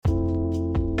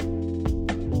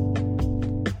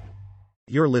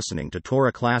You're listening to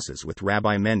Torah Classes with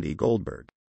Rabbi Mendy Goldberg.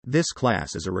 This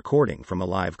class is a recording from a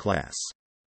live class.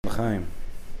 With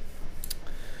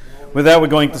that, we're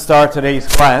going to start today's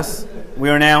class. We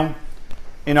are now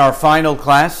in our final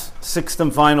class, sixth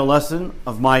and final lesson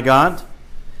of My God.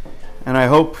 And I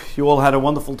hope you all had a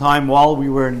wonderful time while we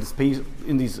were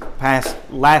in these past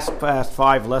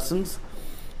 5 lessons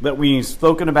that we've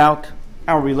spoken about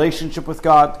our relationship with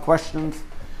God, questions,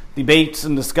 debates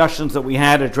and discussions that we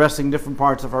had addressing different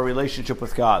parts of our relationship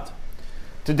with God.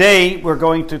 Today we're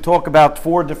going to talk about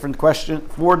four different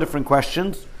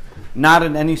questions, not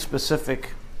in any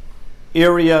specific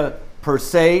area per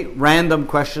se, random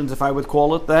questions if I would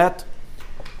call it that,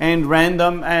 and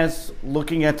random as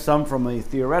looking at some from a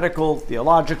theoretical,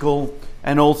 theological,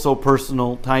 and also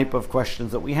personal type of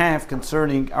questions that we have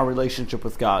concerning our relationship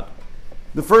with God.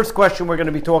 The first question we're going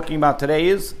to be talking about today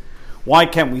is, why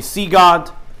can't we see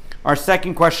God? Our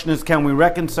second question is, can we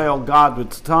reconcile God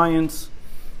with science?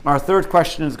 Our third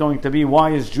question is going to be,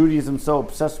 why is Judaism so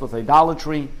obsessed with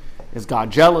idolatry? Is God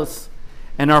jealous?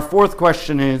 And our fourth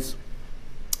question is,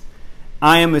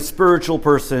 I am a spiritual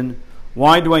person.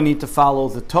 Why do I need to follow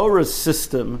the Torah's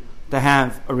system to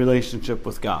have a relationship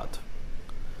with God?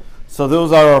 So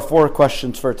those are our 4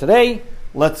 questions for today.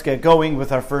 Let's get going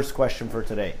with our first question for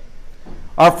today.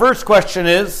 Our first question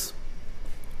is,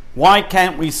 why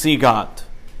can't we see God?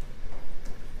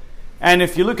 And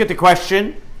if you look at the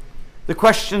question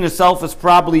itself is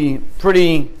probably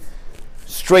pretty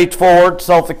straightforward,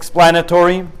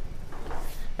 self-explanatory.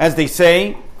 As they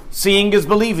say, seeing is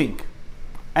believing.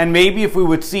 And maybe if we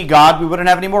would see God, we wouldn't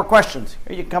have any more questions.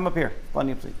 Here, you can come up here.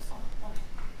 Bunny, please.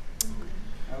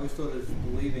 I always thought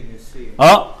believing is seeing.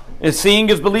 Is seeing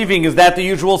is believing. Is that the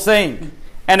usual saying?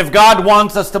 And if God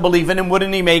wants us to believe in Him,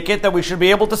 wouldn't He make it that we should be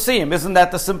able to see Him? Isn't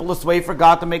that the simplest way for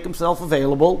God to make Himself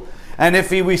available? And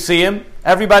if we see Him,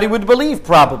 everybody would believe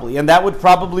probably. And that would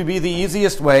probably be the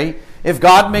easiest way. If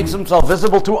God makes Himself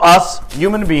visible to us,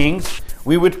 human beings,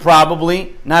 we would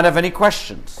probably not have any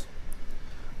questions.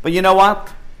 But you know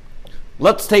what?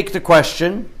 Let's take the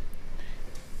question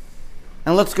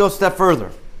and let's go a step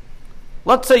further.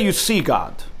 Let's say you see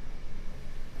God.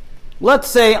 Let's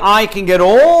say I can get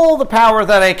all the power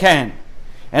that I can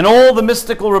and all the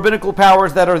mystical, rabbinical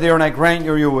powers that are there, and I grant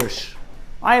you your wish.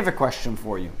 I have a question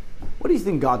for you. What do you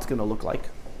think God's going to look like?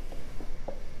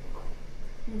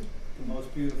 The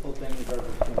most beautiful thing you've ever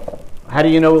seen. How do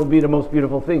you know it will be the most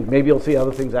beautiful thing? Maybe you'll see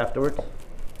other things afterwards.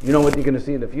 You know what you're going to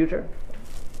see in the future?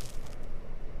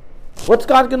 What's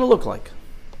God going to look like?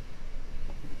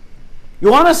 You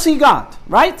want to see God,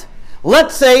 right?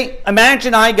 Let's say,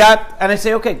 imagine and I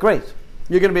say, okay, great.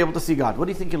 You're going to be able to see God. What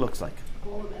do you think He looks like?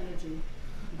 Ball of energy.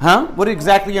 Huh? What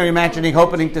exactly are you imagining,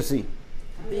 hoping to see?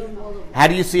 How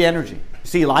do you see energy?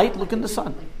 See light? Look in the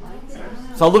sun.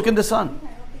 So look in the sun.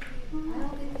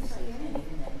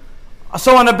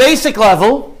 So on a basic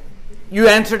level, you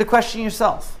answer the question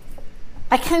yourself.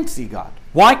 I can't see God.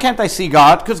 Why can't I see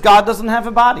God? Because God doesn't have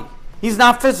a body. He's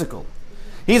not physical.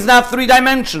 He's not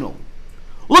 3-dimensional.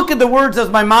 Look at the words as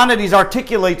Maimonides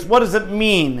articulates. What does it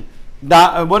mean?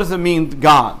 What does it mean,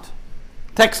 God?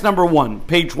 Text number 1,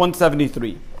 page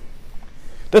 173.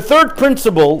 The third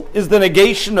principle is the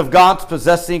negation of God's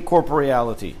possessing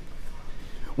corporeality.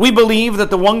 We believe that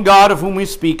the one God of whom we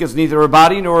speak is neither a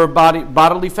body nor a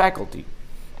bodily faculty.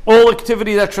 All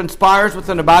activity that transpires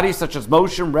within a body, such as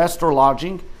motion, rest, or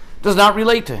lodging, does not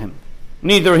relate to Him.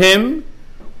 Neither Him,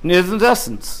 in His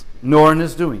essence, nor in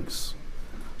His doings.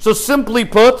 So simply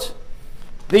put,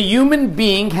 the human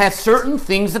being has certain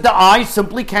things that the eye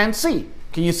simply can't see.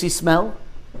 Can you see smell?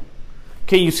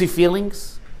 Can you see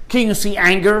feelings? Can you see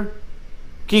anger?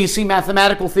 Can you see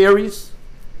mathematical theories?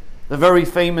 The very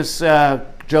famous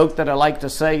joke that I like to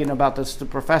say about this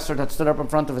professor that stood up in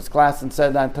front of his class and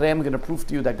said, today I'm going to prove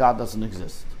to you that God doesn't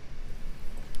exist.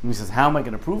 And he says, how am I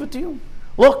going to prove it to you?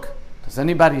 Look, does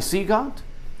anybody see God?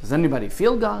 Does anybody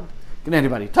feel God? Can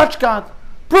anybody touch God?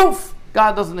 Proof!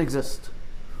 God doesn't exist.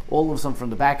 All of a sudden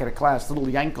from the back of the class, little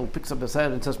Yankel picks up his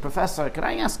head and says, Professor, can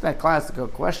I ask that class a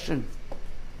question?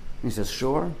 And he says,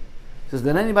 sure. He says,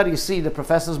 did anybody see the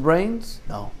professor's brains?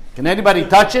 No. Can anybody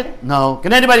touch it? No.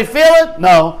 Can anybody feel it?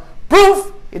 No.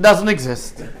 Proof! It doesn't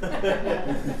exist.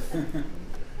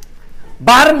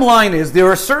 Bottom line is, there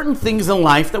are certain things in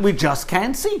life that we just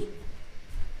can't see.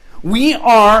 We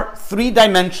are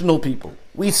 3-dimensional people.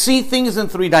 We see things in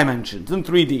 3 dimensions, in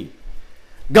 3D.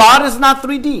 God is not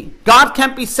 3D. God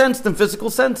can't be sensed in physical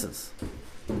senses.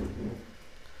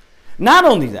 Not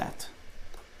only that,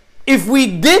 if we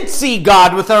did see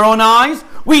God with our own eyes,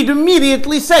 we'd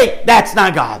immediately say, that's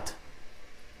not God.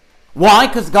 Why?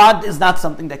 Because God is not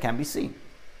something that can be seen.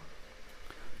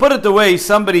 Put it the way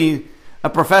a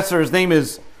professor, his name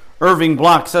is Irving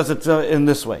Block, says it in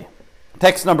this way.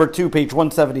 Text number 2, page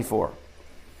 174.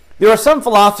 There are some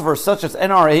philosophers, such as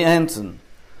N.R.A. Hansen,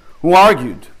 who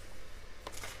argued,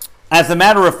 as a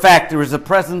matter of fact, there is at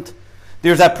present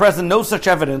no such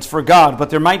evidence for God, but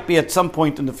there might be at some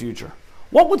point in the future.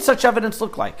 What would such evidence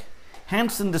look like?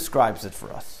 Hansen describes it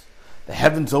for us. The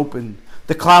heavens open,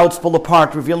 the clouds pull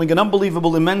apart, revealing an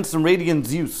unbelievable, immense and radiant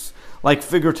Zeus, like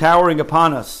figure towering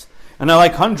upon us, and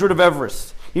like hundred of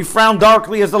Everest. He frowned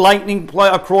darkly as the lightning play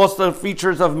across the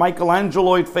features of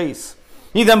Michelangeloid face.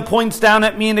 He then points down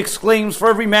at me and exclaims, for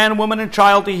every man, woman, and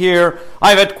child to hear,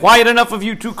 I've had quite enough of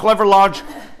you two clever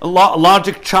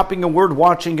logic chopping and word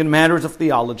watching in matters of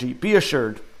theology. Be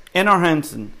assured, N.R.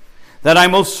 Hansen, that I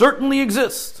most certainly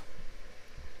exist.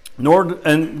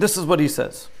 And this is what he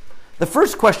says. The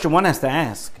first question one has to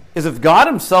ask is if God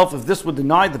himself, if this would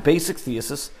deny the basic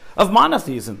thesis of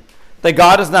monotheism, that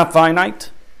God is not finite,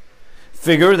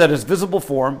 figure that is visible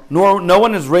form, nor no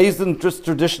one is raised in this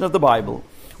tradition of the Bible,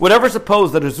 would ever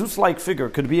suppose that a Zeus-like figure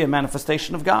could be a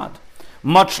manifestation of God,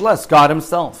 much less God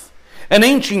himself. An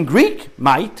ancient Greek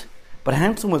might, but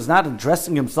Hansen was not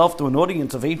addressing himself to an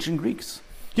audience of ancient Greeks.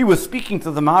 He was speaking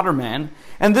to the modern man,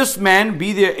 and this man,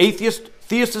 be the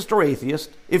theist or atheist,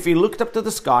 if he looked up to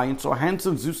the sky and saw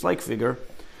Hansen's Zeus-like figure,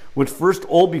 would first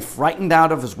all be frightened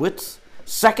out of his wits.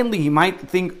 Secondly, he might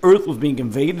think Earth was being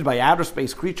invaded by outer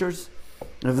space creatures.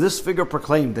 And if this figure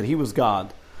proclaimed that he was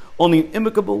God, only an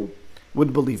imicable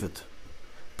would believe it.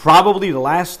 Probably the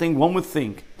last thing one would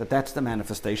think that that's the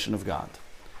manifestation of God.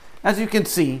 As you can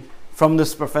see from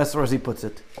this professor, as he puts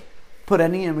it, put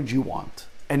any image you want,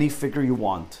 any figure you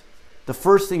want. The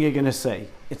first thing you're going to say,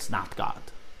 it's not God.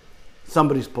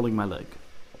 Somebody's pulling my leg.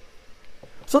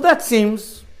 So that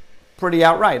seems pretty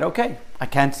outright. Okay, I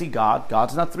can't see God.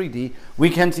 God's not 3D. We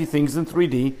can see things in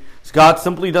 3D. God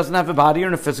simply doesn't have a body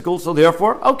or a physical, so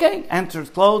therefore, okay,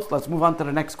 answer's closed. Let's move on to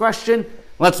the next question.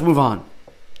 Let's move on.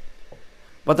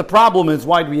 But the problem is,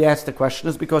 why do we ask the question?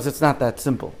 Is because it's not that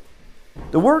simple.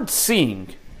 The word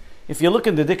seeing, if you look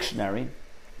in the dictionary,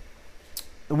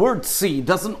 the word see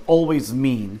doesn't always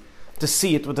mean to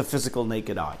see it with a physical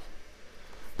naked eye.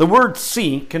 The word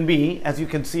see can be, as you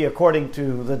can see according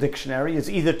to the dictionary, is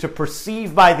either to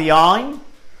perceive by the eye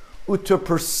or to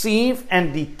perceive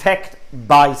and detect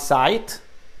by sight.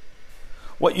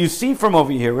 What you see from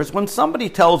over here is when somebody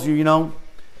tells you,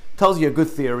 tells you a good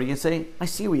theory, you say, I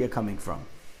see where you're coming from.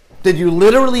 Did you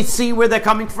literally see where they're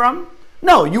coming from?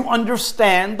 No, you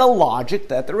understand the logic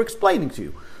that they're explaining to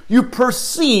you. You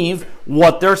perceive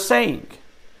what they're saying.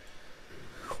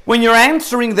 When you're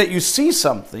answering that you see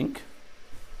something,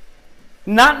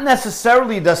 not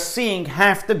necessarily does seeing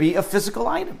have to be a physical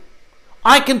item.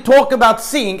 I can talk about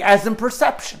seeing as in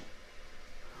perception.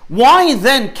 Why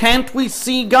then can't we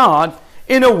see God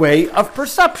in a way of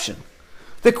perception?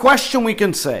 The question we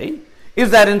can say is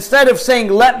that instead of saying,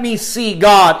 let me see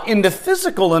God in the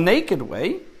physical and naked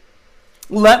way,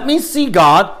 let me see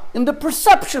God in the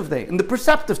perceptive way, in the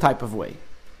perceptive type of way.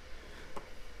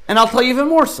 And I'll tell you even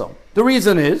more so. The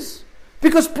reason is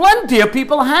because plenty of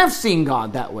people have seen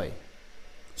God that way.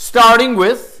 Starting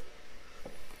with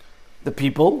the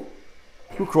people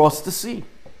who crossed the sea.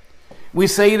 We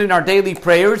say it in our daily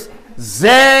prayers,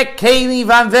 Ze Keli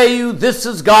Vanveyu, this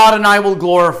is God and I will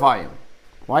glorify him.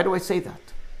 Why do I say that?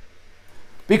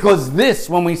 Because this,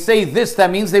 when we say this, that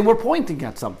means they were pointing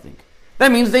at something.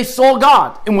 That means they saw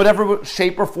God in whatever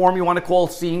shape or form you want to call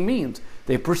seeing means.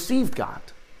 They perceived God.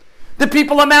 The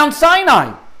people of Mount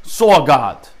Sinai saw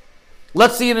God.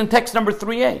 Let's see it in text number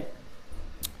 3a.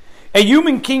 A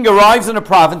human king arrives in a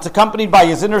province accompanied by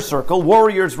his inner circle,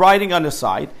 warriors riding on his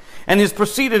side, and is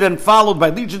preceded and followed by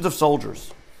legions of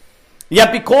soldiers.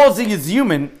 Yet because he is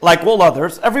human, like all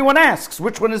others, everyone asks,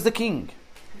 which one is the king?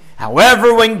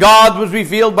 However, when God was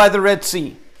revealed by the Red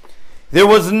Sea, there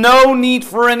was no need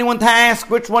for anyone to ask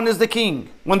which one is the king.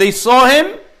 When they saw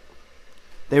him,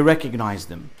 they recognized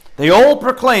him. They all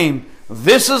proclaimed,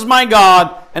 this is my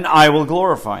God, and I will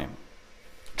glorify him.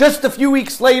 Just a few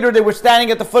weeks later, they were standing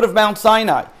at the foot of Mount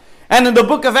Sinai. And in the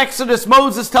book of Exodus,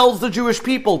 Moses tells the Jewish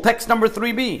people, text number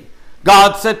 3b,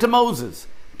 God said to Moses,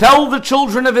 tell the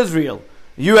children of Israel,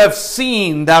 you have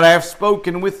seen that I have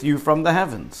spoken with you from the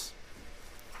heavens.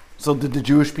 So did the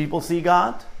Jewish people see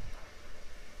God?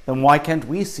 Then why can't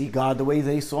we see God the way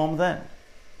they saw him then?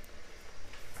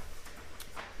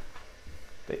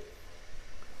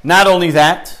 Not only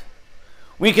that,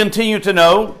 we continue to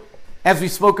know, as we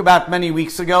spoke about many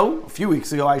weeks ago, a few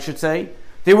weeks ago I should say,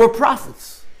 they were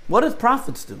prophets. What did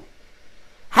prophets do?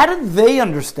 How did they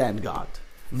understand God?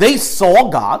 They saw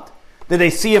God. Did they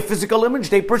see a physical image?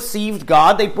 They perceived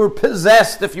God. They were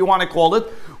possessed, if you want to call it,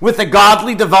 with a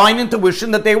godly divine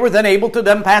intuition that they were then able to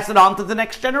then pass it on to the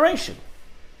next generation.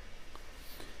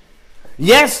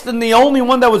 Yes, and the only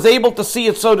one that was able to see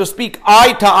it, so to speak,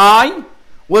 eye to eye,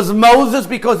 was Moses,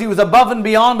 because he was above and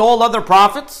beyond all other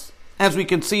prophets, as we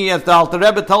can see, as the Alter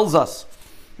Rebbe tells us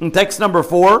in text number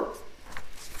 4.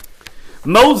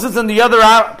 Moses and the other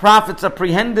prophets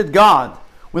apprehended God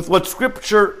with what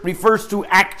Scripture refers to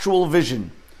actual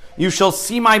vision. You shall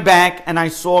see my back, and I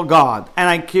saw God,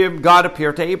 and God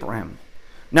appeared to Abraham.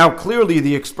 Now clearly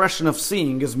the expression of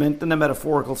seeing is meant in a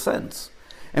metaphorical sense,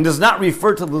 and does not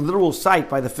refer to the literal sight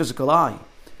by the physical eye.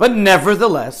 But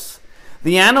nevertheless,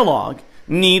 the analog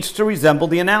needs to resemble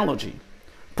the analogy.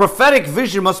 Prophetic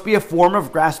vision must be a form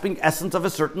of grasping essence of a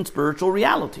certain spiritual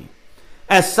reality,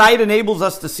 as sight enables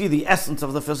us to see the essence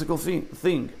of the physical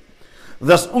thing.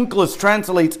 Thus, Onkelos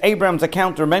translates Abraham's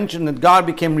account or mention that God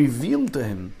became revealed to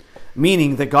him,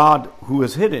 meaning that God, who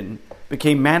is hidden,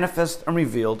 became manifest and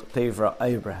revealed to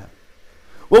Abraham.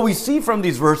 What we see from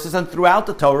these verses and throughout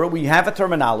the Torah, we have a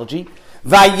terminology,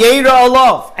 Vayera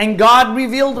Olav, and God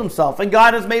revealed himself, and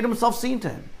God has made himself seen to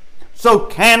him. So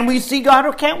can we see God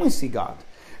or can't we see God?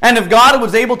 And if God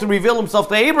was able to reveal himself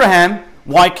to Abraham,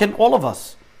 why can't all of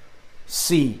us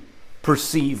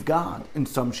perceive God in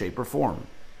some shape or form?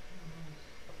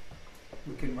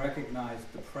 We can recognize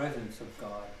the presence of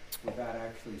God without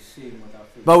actually seeing with our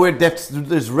physical. But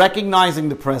there's recognizing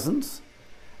the presence.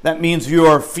 That means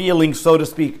you're feeling, so to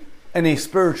speak, in a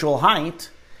spiritual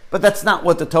height. But that's not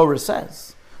what the Torah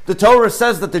says. The Torah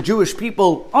says that the Jewish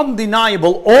people,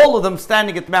 undeniable, all of them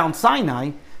standing at Mount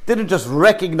Sinai, didn't just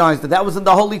recognize that was in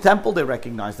the Holy Temple. They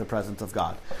recognized the presence of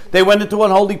God. They went into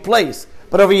an holy place.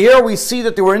 But over here we see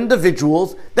that there were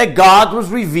individuals that God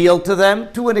was revealed to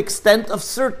them to an extent of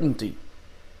certainty.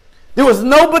 There was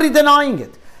nobody denying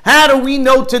it. How do we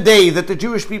know today that the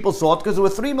Jewish people saw it? Because there were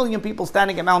 3 million people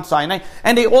standing at Mount Sinai,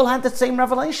 and they all had the same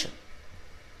revelation.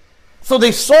 So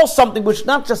they saw something which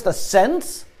not just a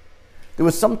sense, there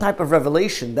was some type of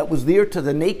revelation that was there to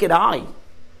the naked eye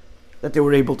that they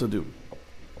were able to do.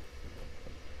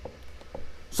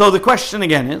 So the question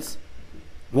again is,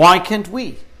 why can't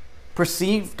we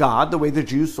perceive God the way the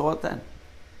Jews saw it then?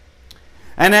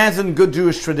 And as in good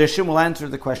Jewish tradition, we'll answer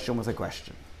the question with a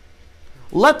question.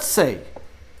 Let's say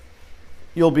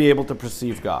you'll be able to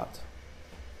perceive God.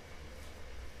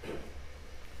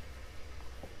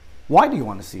 Why do you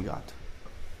want to see God?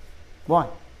 Why?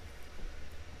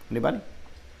 Anybody?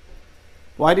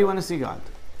 Why do you want to see God?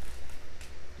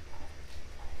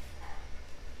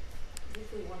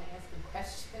 Usually want to ask him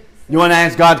questions. You want to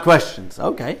ask God questions.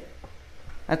 Okay.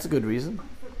 That's a good reason.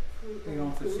 You don't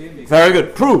have to see him. Very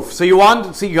good. Proof. So you want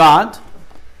to see God.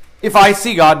 If I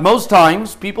see God, most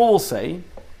times people will say,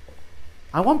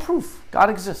 I want proof. God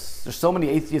exists. There's so many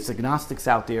atheists, agnostics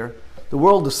out there. The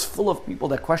world is full of people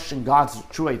that question God's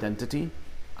true identity.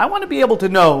 I want to be able to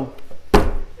know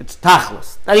it's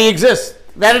tachlis, that he exists,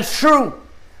 that it's true.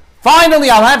 Finally,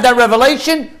 I'll have that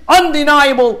revelation,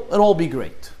 undeniable, it'll all be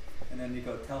great. And then you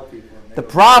go tell people. And The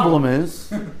problem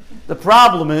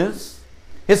is,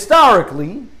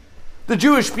 historically, the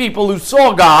Jewish people who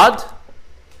saw God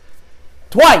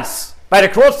twice, by the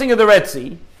crossing of the Red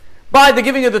Sea, by the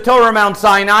giving of the Torah on Mount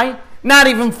Sinai, not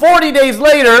even 40 days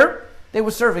later, they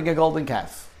were serving a golden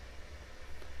calf.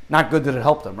 Not good that it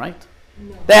helped them, right?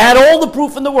 No. They had all the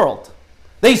proof in the world.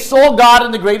 They saw God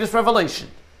in the greatest revelation.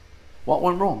 What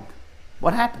went wrong?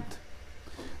 What happened?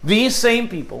 These same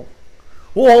people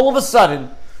who all of a sudden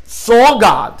saw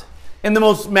God in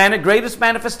the greatest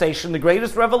manifestation, the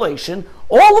greatest revelation,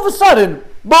 all of a sudden,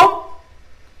 boom,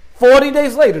 40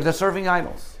 days later, they're serving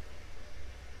idols.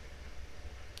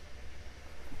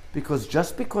 Because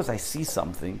just because I see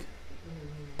something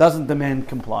doesn't demand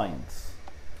compliance,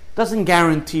 doesn't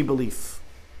guarantee belief.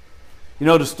 You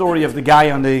know the story of the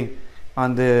guy on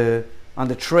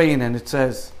the train, and it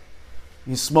says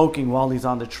he's smoking while he's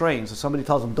on the train. So somebody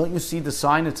tells him, "Don't you see the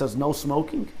sign? It says no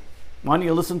smoking. Why don't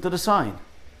you listen to the sign?"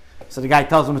 So the guy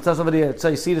tells him, "It says over there. It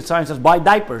says, you see the sign? It says buy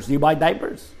diapers. Do you buy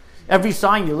diapers? Every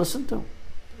sign you listen to.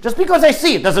 Just because I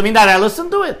see it doesn't mean that I listen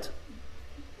to it."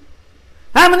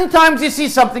 How many times do you see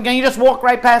something and you just walk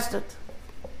right past it?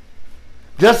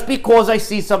 Just because I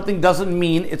see something doesn't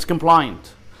mean it's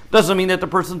compliant. Doesn't mean that the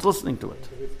person's listening to it. To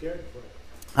be scared from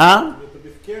it. Huh? To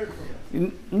be scared from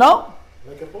it. No.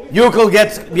 Like a police. You could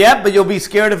get, yeah, but you'll be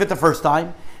scared of it the first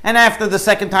time. And after the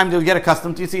second time, you'll get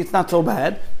accustomed to it. You see, it's not so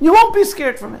bad. You won't be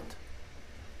scared from it.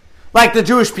 Like the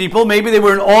Jewish people, maybe they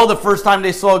were in awe the first time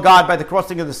they saw God by the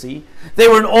crossing of the sea. They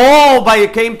were in awe by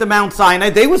it came to Mount Sinai.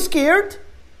 They were scared.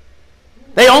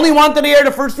 They only wanted to hear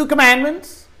the first 2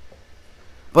 commandments.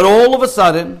 But all of a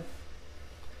sudden,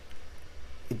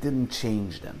 it didn't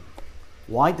change them.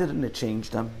 Why didn't it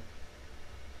change them?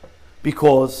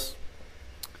 Because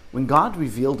when God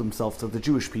revealed himself to the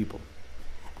Jewish people,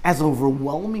 as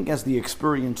overwhelming as the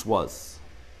experience was,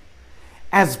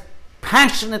 as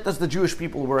passionate as the Jewish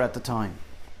people were at the time,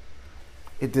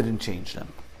 it didn't change them.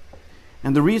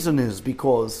 And the reason is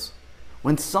because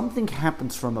when something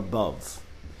happens from above,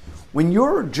 when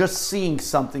you're just seeing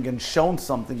something and shown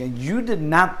something and you did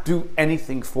not do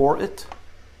anything for it,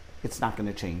 it's not going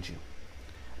to change you.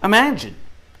 Imagine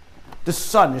the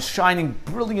sun is shining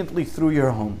brilliantly through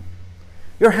your home.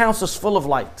 Your house is full of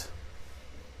light.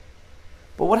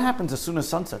 But what happens as soon as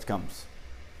sunset comes?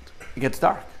 It gets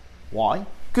dark. Why?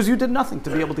 Because you did nothing to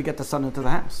be able to get the sun into the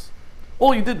house.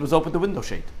 All you did was open the window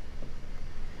shade.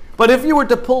 But if you were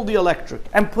to pull the electric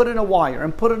and put in a wire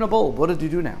and put in a bulb, what did you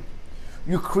do now?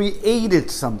 You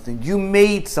created something. You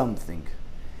made something.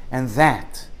 And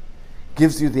that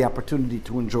gives you the opportunity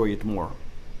to enjoy it more.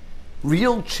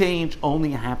 Real change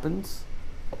only happens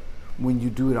when you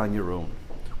do it on your own,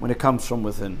 when it comes from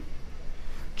within.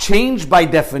 Change, by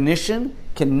definition,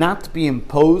 cannot be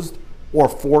imposed or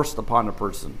forced upon a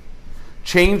person.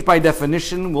 Change, by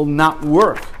definition, will not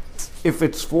work if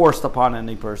it's forced upon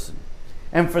any person.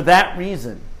 And for that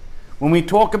reason, when we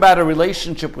talk about a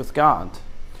relationship with God,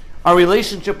 our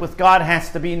relationship with God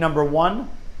has to be, number one,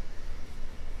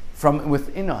 from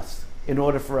within us in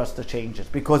order for us to change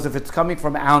it. Because if it's coming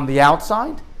from on the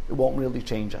outside, it won't really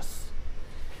change us.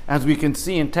 As we can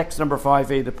see in text number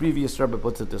 5a, the previous Rebbe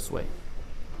puts it this way.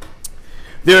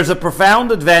 There is a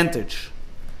profound advantage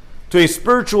to a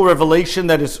spiritual revelation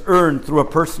that is earned through a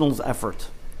person's effort.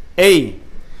 A,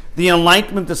 the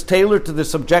enlightenment is tailored to the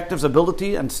subjective's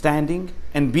ability and standing.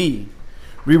 And B,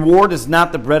 reward is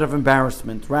not the bread of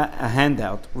embarrassment, a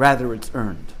handout, rather it's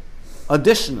earned.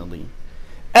 Additionally,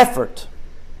 effort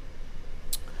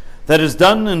that is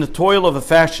done in the toil of a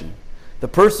fashion the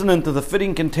person into the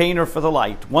fitting container for the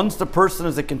light. Once the person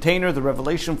is a container, the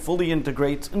revelation fully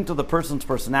integrates into the person's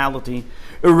personality.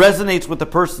 It resonates with the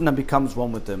person and becomes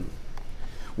one with them.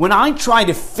 When I try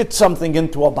to fit something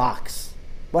into a box,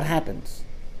 what happens?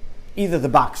 Either the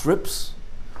box rips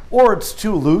or it's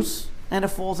too loose and it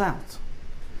falls out.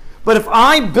 But if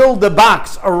I build the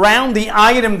box around the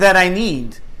item that I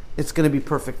need, it's going to be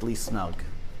perfectly snug.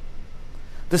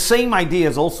 The same idea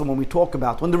is also when we talk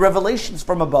about when the revelations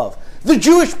from above. The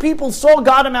Jewish people saw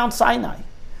God at Mount Sinai.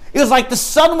 It was like the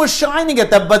sun was shining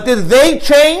at them, but did they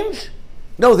change?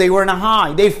 No, they were in a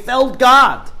high. They felt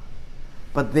God.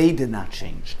 But they did not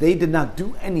change. They did not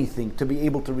do anything to be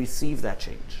able to receive that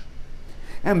change.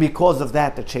 And because of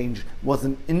that, the change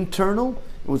wasn't internal,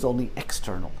 it was only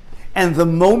external. And the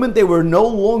moment they were no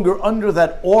longer under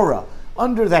that aura,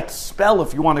 under that spell,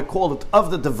 if you want to call it,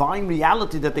 of the divine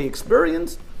reality that they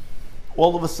experienced,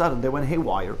 all of a sudden they went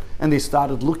haywire and they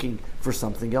started looking for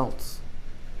something else.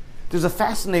 There's a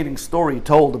fascinating story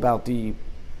told about the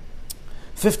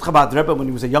fifth Chabad Rebbe when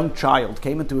he was a young child,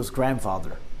 came into his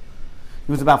grandfather.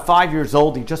 He was about 5 years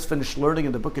old. He just finished learning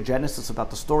in the book of Genesis about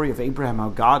the story of Abraham, how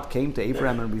God came to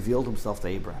Abraham and revealed himself to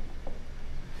Abraham.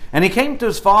 And he came to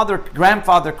his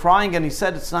grandfather crying, and he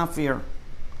said, it's not fair.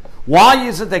 Why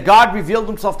is it that God revealed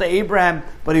himself to Abraham,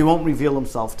 but he won't reveal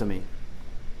himself to me?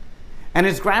 And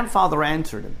his grandfather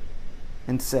answered him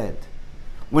and said,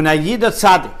 when a Yid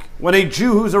Tzaddik, when a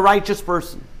Jew who's a righteous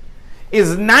person,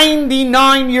 is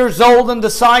 99 years old and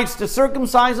decides to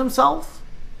circumcise himself,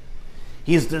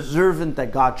 he is deserving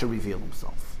that God should reveal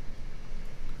himself.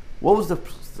 What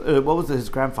was his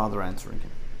grandfather answering him?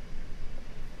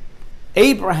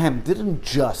 Abraham didn't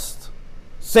just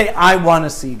say, I want to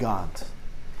see God.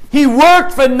 He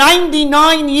worked for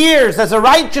 99 years as a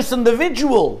righteous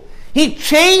individual. He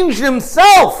changed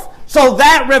himself so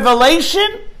that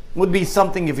revelation would be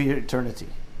something of eternity.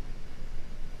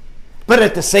 But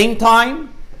at the same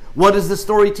time, what is the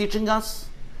story teaching us?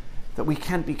 That we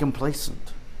can't be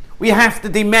complacent. We have to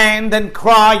demand and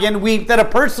cry and weep that a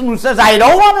person who says, I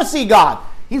don't want to see God,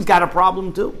 he's got a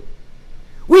problem too.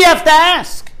 We have to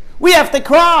ask. We have to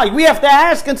cry. We have to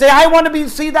ask and say, I want to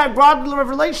see that broad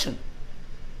revelation.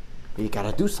 But you got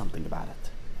to do something about it.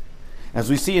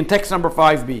 As we see in text number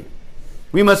 5b,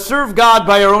 we must serve God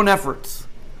by our own efforts.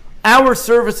 Our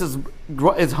service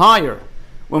is higher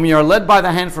when we are led by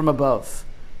the hand from above,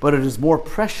 but it is more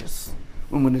precious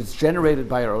when it's generated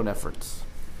by our own efforts.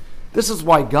 This is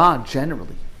why God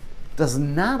generally does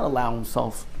not allow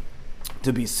himself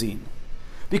to be seen,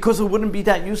 because it wouldn't be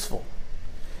that useful.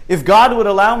 If God would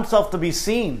allow himself to be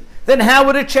seen, then how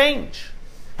would it change?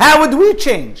 How would we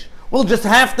change? We'll just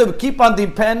have to keep on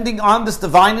depending on this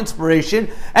divine inspiration,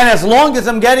 and as long as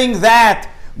I'm getting that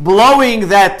blowing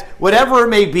that whatever it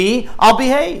may be, I'll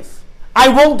behave. I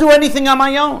won't do anything on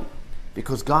my own.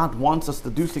 Because God wants us to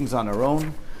do things on our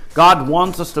own. God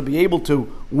wants us to be able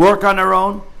to work on our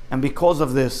own. And because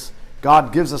of this,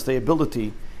 God gives us the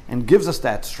ability and gives us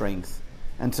that strength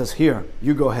and says, here,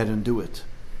 you go ahead and do it.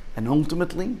 And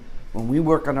ultimately, when we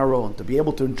work on our own, to be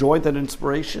able to enjoy that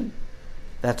inspiration,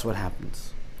 that's what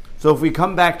happens. So if we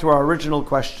come back to our original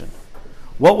question,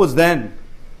 what was then,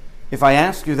 if I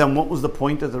ask you then, what was the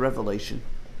point of the revelation?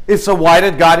 If so, why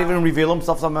did God even reveal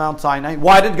himself on Mount Sinai?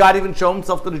 Why did God even show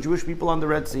himself to the Jewish people on the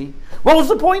Red Sea? What was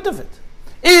the point of it?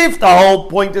 If the whole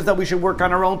point is that we should work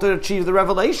on our own to achieve the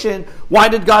revelation, why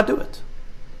did God do it?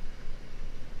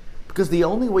 Because the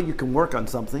only way you can work on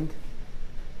something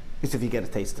is if you get a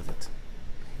taste of it.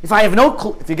 If I have no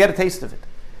clue, if you get a taste of it.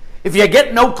 If you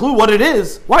get no clue what it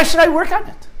is, why should I work on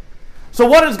it? So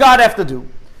what does God have to do?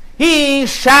 He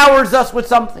showers us with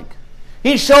something.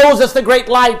 He shows us the great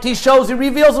light. He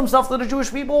reveals himself to the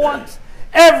Jewish people once.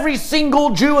 Every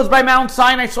single Jew is by Mount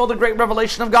Sinai saw the great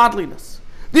revelation of godliness.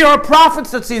 There are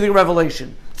prophets that see the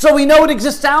revelation. So we know it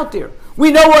exists out there.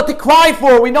 We know what to cry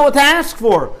for. We know what to ask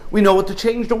for. We know what to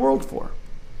change the world for.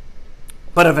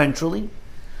 But eventually,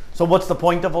 so what's the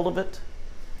point of all of it?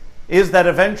 Is that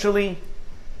eventually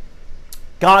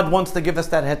God wants to give us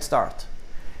that head start.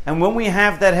 And when we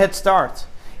have that head start,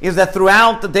 is that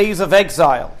throughout the days of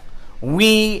exile,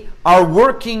 we are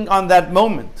working on that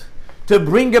moment to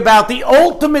bring about the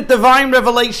ultimate divine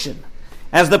revelation.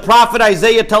 As the prophet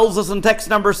Isaiah tells us in text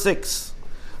number 6,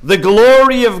 the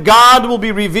glory of God will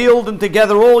be revealed, and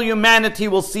together all humanity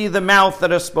will see the mouth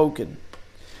that has spoken.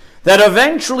 That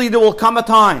eventually there will come a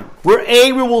time where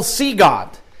we will see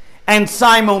God, and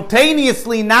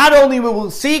simultaneously not only we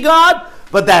will see God,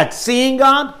 but that seeing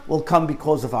God will come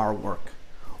because of our work.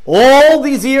 All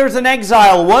these years in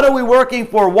exile, what are we working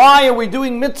for? Why are we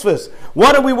doing mitzvahs?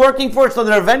 What are we working for? So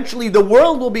that eventually the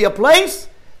world will be a place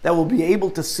that will be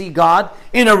able to see God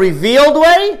in a revealed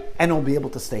way, and will be able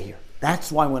to stay here.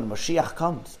 That's why when Mashiach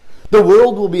comes, the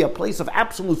world will be a place of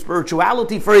absolute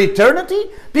spirituality for eternity,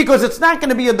 because it's not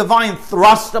going to be a divine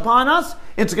thrust upon us.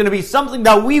 It's going to be something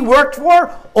that we worked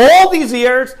for all these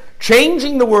years,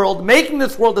 changing the world, making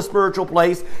this world a spiritual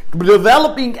place,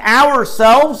 developing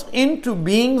ourselves into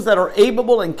beings that are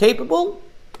able and capable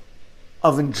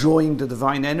of enjoying the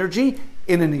divine energy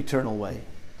in an eternal way.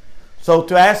 So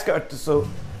to answer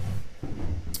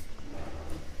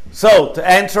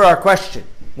our question,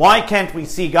 why can't we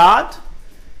see God?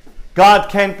 God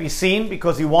can't be seen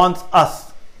because he wants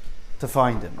us to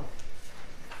find him.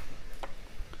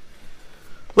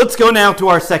 Let's go now to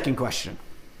our second question.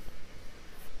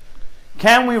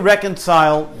 Can we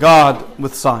reconcile God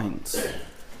with signs?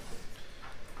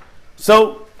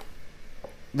 So,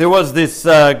 there was this,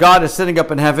 God is sitting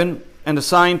up in heaven, and a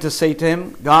scientist say to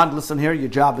him, God, listen here, your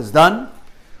job is done.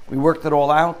 We worked it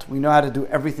all out. We know how to do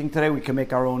everything today. We can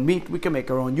make our own meat. We can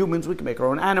make our own humans. We can make our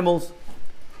own animals.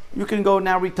 You can go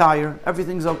now retire.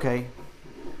 Everything's okay.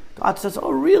 God says,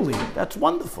 oh, really? That's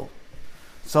wonderful.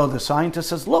 So the scientist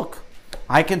says, look,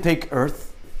 I can take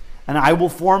earth and I will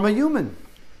form a human.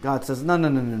 God says,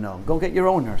 no. Go get your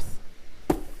own earth.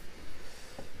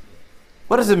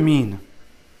 What does it mean?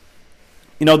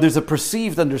 You know, there's a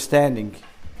perceived understanding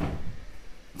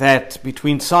that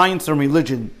between science and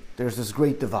religion, there's this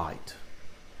great divide.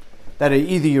 That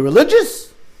either you're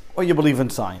religious or you believe in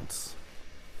science.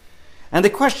 And the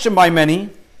question by many,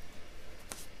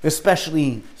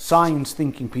 especially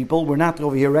science-thinking people, we're not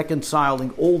over here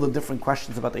reconciling all the different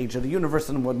questions about the age of the universe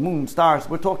and what moon, stars.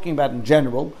 We're talking about in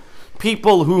general.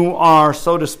 People who are,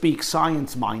 so to speak,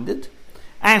 science-minded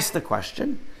ask the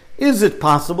question, is it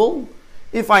possible,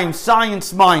 if I'm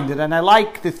science-minded and I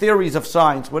like the theories of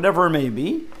science, whatever it may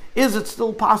be, is it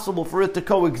still possible for it to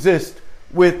coexist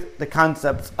with the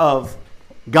concepts of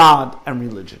God and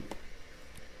religion?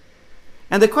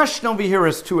 And the question over here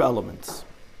has two elements.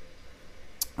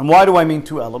 And why do I mean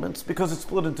two elements? Because it's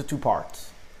split into two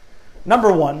parts.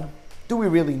 Number one, do we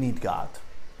really need God?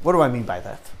 What do I mean by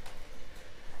that?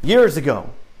 Years ago,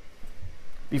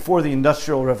 before the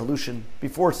Industrial Revolution,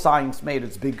 before science made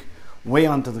its big way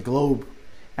onto the globe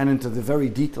and into the very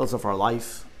details of our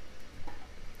life,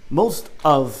 most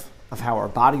of how our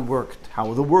body worked,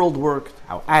 how the world worked,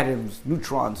 how atoms,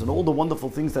 neutrons, and all the wonderful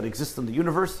things that exist in the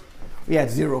universe, we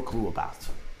had zero clue about.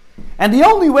 And the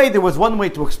only way, there was one way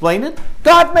to explain it,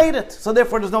 God made it. So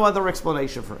therefore there's no other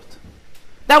explanation for it.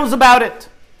 That was about it.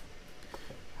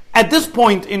 At this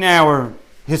point in our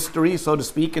history, so to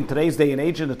speak, in today's day and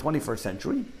age, in the 21st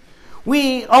century,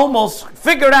 we almost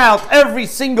figured out every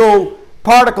single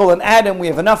particle and atom. We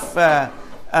have enough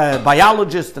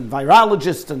biologists and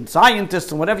virologists and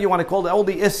scientists and whatever you want to call it, all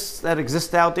the ists that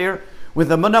exist out there, with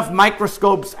enough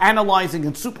microscopes analyzing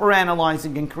and super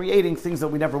analyzing and creating things that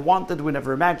we never wanted, we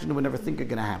never imagined, we never think are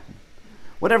going to happen.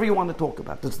 Whatever you want to talk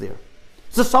about, that's there.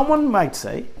 So someone might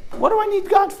say, what do I need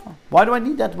God for? Why do I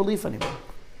need that belief anymore?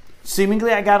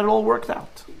 Seemingly I got it all worked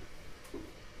out.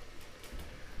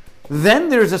 Then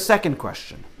there's a second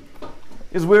question,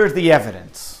 is where's the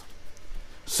evidence?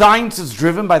 Science is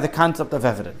driven by the concept of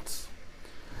evidence.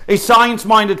 A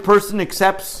science-minded person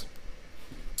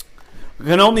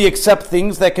can only accept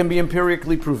things that can be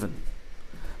empirically proven.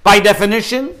 By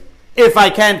definition, if I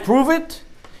can't prove it,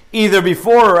 either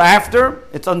before or after,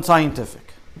 it's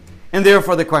unscientific. And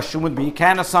therefore the question would be,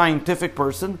 can a scientific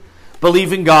person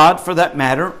believe in God for that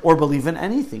matter, or believe in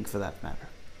anything for that matter?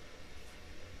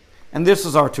 And this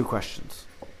is our two questions.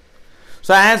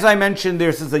 So as I mentioned,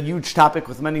 this is a huge topic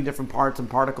with many different parts and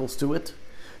particles to it.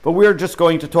 But we're just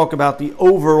going to talk about the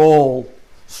overall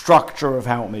structure of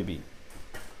how it may be.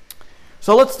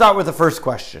 So let's start with the first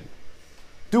question.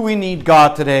 Do we need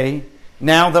God today,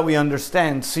 now that we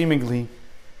understand seemingly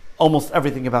almost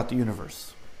everything about the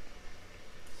universe?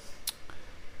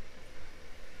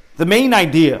 The main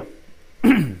idea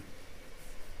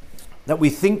that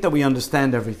we think that we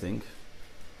understand everything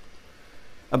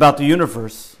about the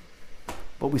universe,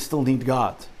 but we still need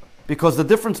God. Because the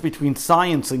difference between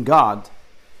science and God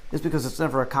is because it's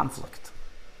never a conflict.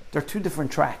 They're two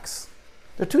different tracks.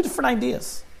 They're two different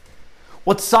ideas.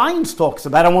 What science talks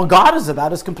about and what God is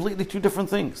about is completely two different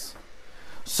things.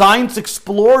 Science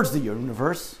explores the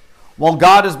universe, while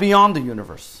God is beyond the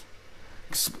universe.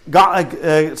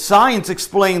 Science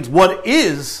explains what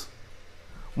is,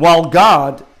 while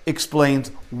God explains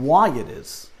why it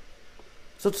is.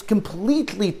 So it's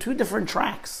completely two different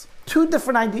tracks, two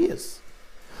different ideas.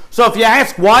 So if you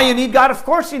ask why you need God, of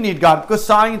course you need God, because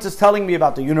science is telling me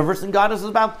about the universe and God is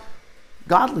about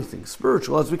godly things,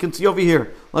 spiritual, as we can see over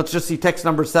here. Let's just see text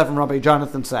number 7, Rabbi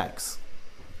Jonathan Sachs.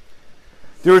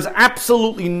 There is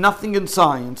absolutely nothing in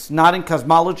science, not in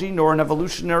cosmology, nor in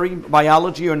evolutionary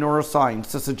biology or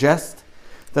neuroscience, to suggest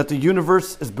that the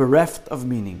universe is bereft of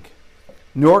meaning.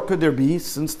 Nor could there be,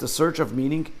 since the search of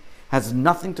meaning has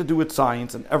nothing to do with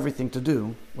science and everything to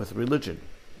do with religion.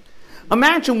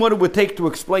 Imagine what it would take to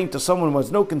explain to someone who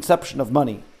has no conception of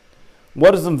money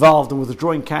what is involved in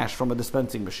withdrawing cash from a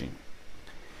dispensing machine.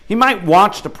 He might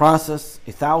watch the process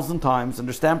 1,000 times,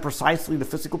 understand precisely the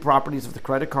physical properties of the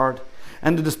credit card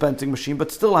and the dispensing machine,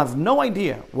 but still have no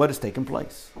idea what has taken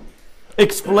place.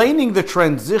 Explaining the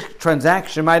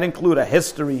transaction might include a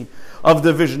history of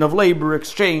division of labor,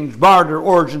 exchange, barter,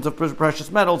 origins of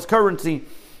precious metals, currency,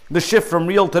 the shift from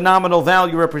real to nominal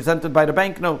value represented by the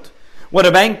banknote, what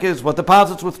a bank is, what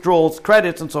deposits, withdrawals,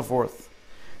 credits, and so forth.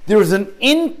 There is an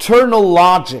internal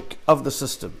logic of the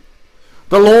system,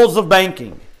 the laws of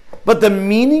banking, but the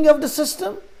meaning of the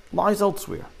system lies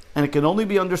elsewhere, and it can only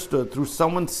be understood through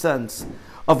someone's sense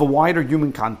of a wider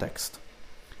human context,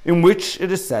 in which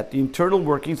it is said the internal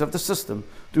workings of the system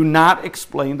do not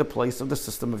explain the place of the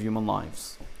system of human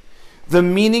lives. The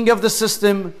meaning of the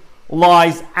system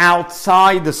lies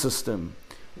outside the system.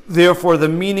 Therefore, the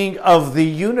meaning of the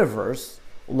universe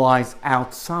lies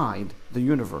outside the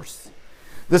universe.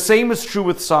 The same is true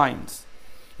with science,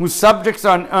 whose subjects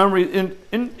are an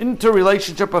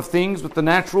interrelationship of things with the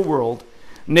natural world.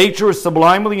 Nature is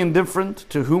sublimely indifferent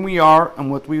to whom we are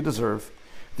and what we deserve.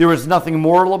 There is nothing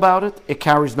moral about it. It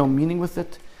carries no meaning with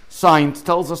it. Science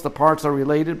tells us the parts are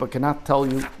related, but cannot tell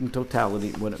you in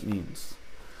totality what it means.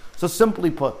 So simply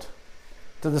put,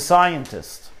 to the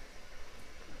scientist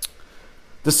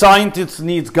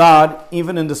needs God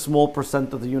even in the small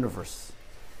percent of the universe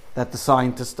that the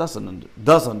scientist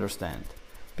does understand.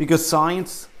 Because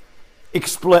science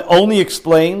only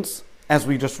explains, as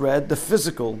we just read, the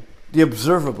physical, the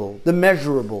observable, the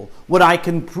measurable, what I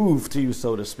can prove to you,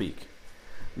 so to speak.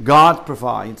 God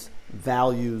provides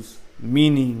values,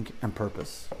 meaning, and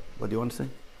purpose. What do you want to say?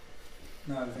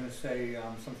 No, I was going to say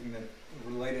something that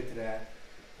related to that.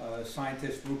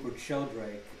 Scientist Rupert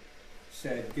Sheldrake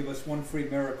said, "Give us one free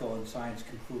miracle and science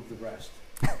can prove the rest."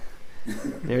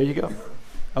 There you go.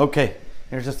 Okay,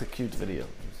 here's just a cute video.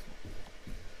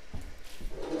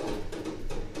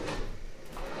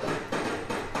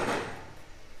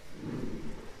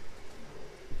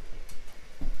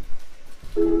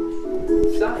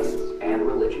 Science and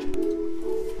religion.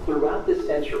 Throughout the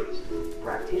centuries,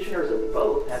 practitioners of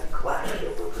both have clashed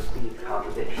over perceived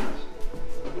contradictions.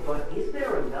 But is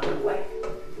there another way?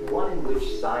 One in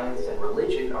which science and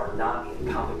religion are not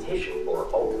in competition for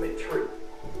ultimate truth?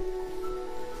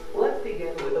 Let's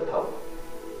begin with a poem,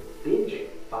 Binging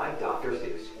by Dr.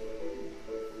 Seuss.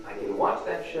 I can watch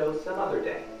that show some other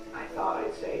day, I thought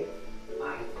I'd say.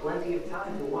 I have plenty of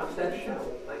time to watch that show,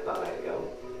 I thought I'd go.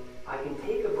 I can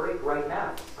take a break right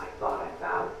now, I thought I'd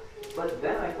vow. But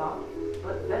then I thought,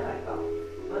 but then I thought,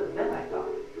 but then I thought,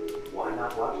 why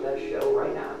not watch that show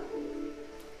right now?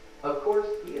 Of course,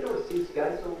 Theodore Seuss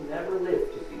Geisel never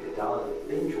lived to see the dawn of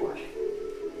binge watching.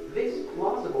 This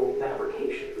plausible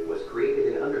fabrication was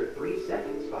created in under 3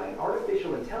 seconds by an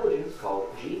artificial intelligence called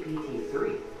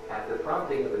GPT-3 at the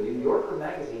prompting of a New Yorker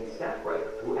magazine staff writer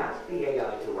who asked the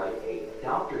AI to write a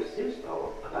Dr. Seuss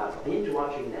poem about binge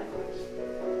watching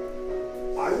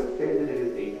Netflix. I would say that it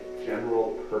is a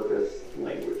general purpose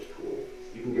language tool.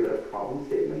 You can give it a problem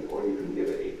statement or you can give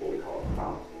it what we call a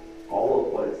prompt. All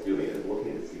of what it's doing is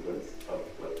looking at a sequence of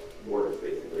words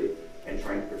basically and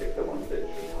trying to predict the ones that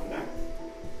should come next.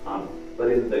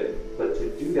 But to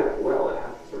do that well, it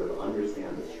has to sort of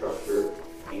understand the structure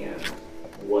and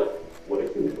what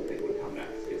a human would think would come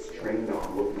next. It's trained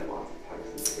on looking at lots of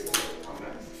text and predicting what would come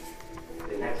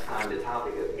next. The next time the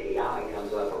topic of AI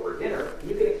comes up over dinner,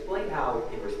 you can explain how,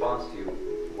 in response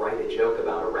to write a joke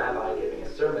about a rabbi giving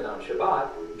a sermon on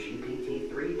Shabbat,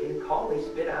 GPT-3 can calmly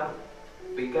spit out,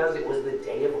 because it was the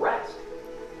day of rest.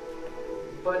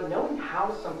 But knowing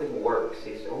how something works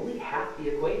is only half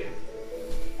the equation.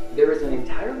 There is an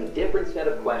entirely different set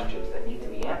of questions that need to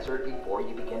be answered before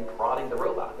you begin prodding the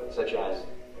robot, such as,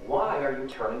 why are you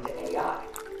turning to AI?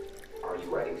 Are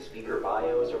you writing speaker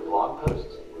bios or blog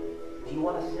posts? Do you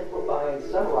want to simplify and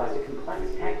summarize a complex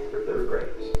text for third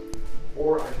graders?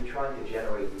 Or are you trying to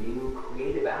generate new,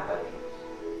 creative app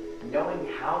ideas? Knowing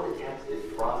how the text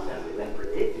is processed and then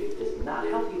predicted does not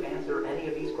help you answer any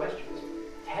of these questions.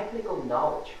 Technical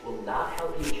knowledge will not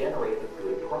help you generate a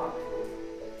good prompt.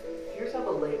 Here's how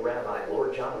the late Rabbi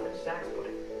Lord Jonathan Sacks put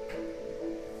it.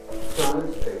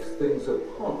 Science takes things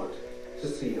apart to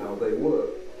see how they work.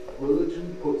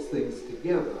 Religion puts things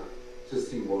together to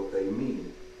see what they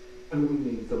mean. And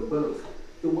we need them both,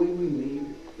 the way we need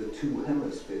the two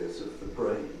hemispheres of the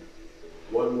brain.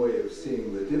 One way of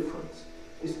seeing the difference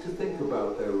is to think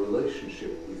about their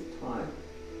relationship with time.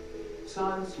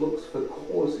 Science looks for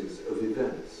causes of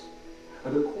events,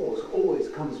 and a cause always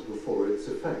comes before its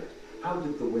effect. How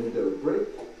did the window break?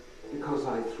 Because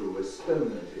I threw a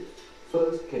stone at it.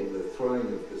 First came the throwing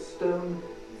of the stone,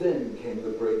 then came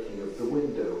the breaking of the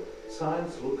window.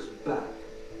 Science looks back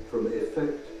from effect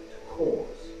to cause.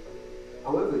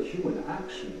 However, human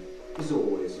action is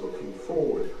always looking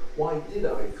forward. Why did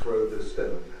I throw the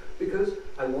stone? Because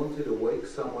I wanted to wake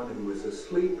someone who was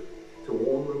asleep to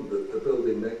warn them that the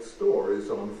building next door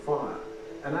is on fire.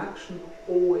 An action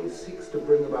always seeks to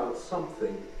bring about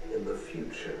something in the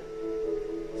future.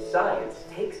 Science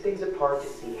takes things apart to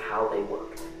see how they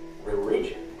work.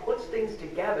 Religion puts things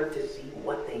together to see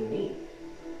what they mean.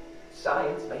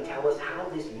 Science may tell us how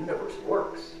this universe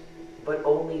works, but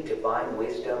only divine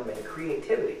wisdom and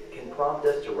creativity can prompt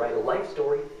us to write a life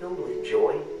story filled with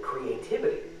joy,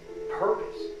 creativity,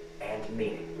 purpose, and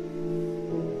meaning.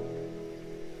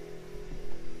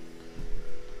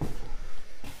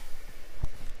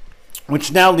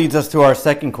 Which now leads us to our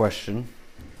second question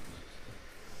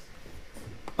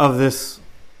of this.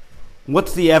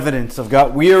 What's the evidence of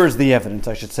God? Where is the evidence,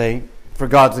 I should say, for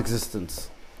God's existence?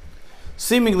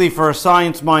 Seemingly for a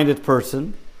science-minded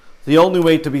person, the only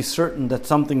way to be certain that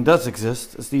something does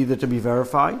exist is either to be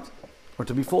verified or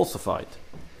to be falsified.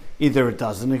 Either it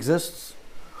doesn't exist,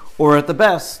 or at the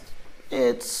best,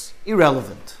 it's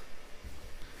irrelevant.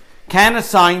 Can a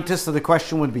scientist, so the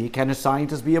question would be, can a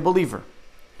scientist be a believer?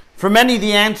 For many,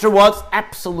 the answer was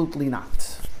absolutely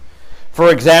not.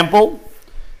 For example,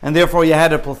 and therefore you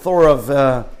had a plethora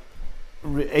of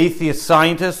atheist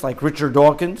scientists like Richard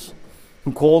Dawkins,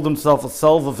 who called himself a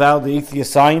self-avowed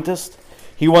atheist scientist.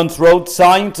 He once wrote,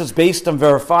 "Science is based on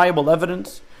verifiable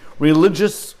evidence.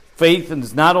 Religious faith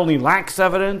is not only lacks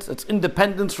evidence, its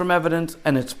independence from evidence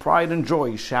and its pride and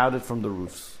joy shouted from the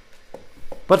roofs."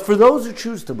 But for those who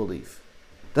choose to believe,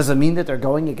 does it mean that they're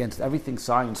going against everything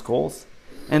science calls?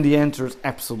 And the answer is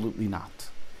absolutely not.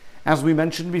 As we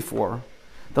mentioned before,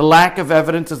 the lack of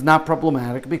evidence is not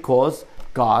problematic because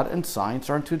God and science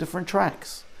are on two different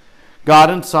tracks. God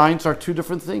and science are two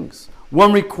different things.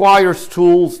 One requires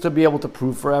tools to be able to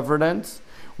prove for evidence.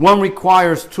 One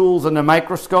requires tools and a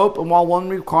microscope, and while one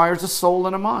requires a soul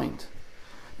and a mind.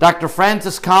 Dr.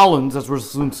 Francis Collins, as we'll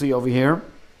soon see over here,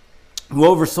 who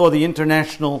oversaw the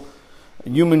International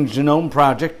Human Genome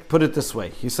Project, put it this way.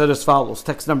 He said as follows,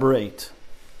 text number 8.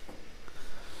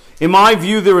 "In my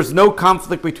view, there is no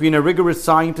conflict between a rigorous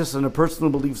scientist and a person who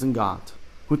believes in God,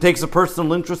 who takes a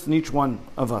personal interest in each one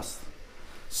of us.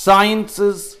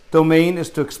 Science's domain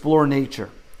is to explore nature.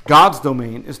 God's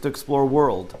domain is to explore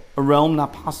world, a realm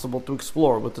not possible to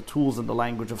explore with the tools and the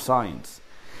language of science.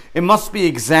 It must be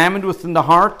examined within the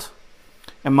heart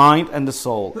and mind and the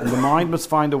soul, and the mind must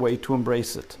find a way to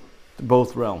embrace it,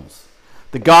 both realms.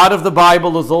 The God of the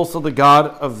Bible is also the God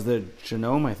of the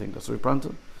genome, I think that's what we pronounce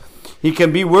it. He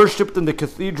can be worshipped in the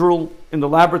cathedral, in the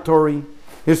laboratory.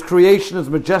 His creation is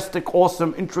majestic,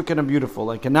 awesome, intricate, and beautiful,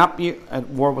 and cannot be at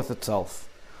war with itself.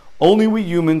 Only we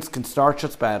humans can start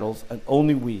its battles, and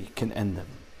only we can end them.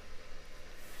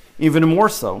 Even more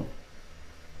so,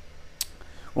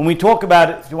 when we talk about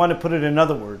it, if you want to put it in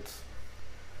other words,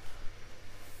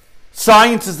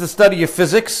 science is the study of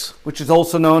physics, which is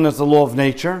also known as the law of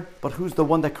nature. But who's the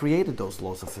one that created those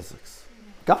laws of physics?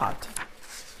 God.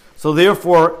 So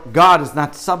therefore, God is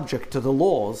not subject to the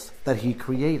laws that he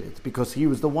created, because he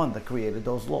was the one that created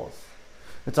those laws.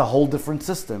 It's a whole different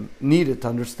system needed to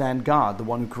understand God, the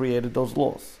one who created those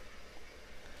laws.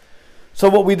 So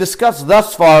what we discussed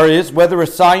thus far is whether a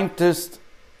scientist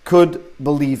could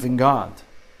believe in God.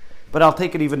 But I'll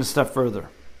take it even a step further.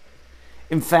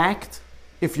 In fact,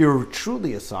 if you're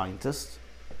truly a scientist,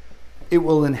 it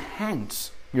will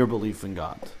enhance your belief in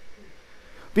God.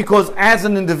 Because as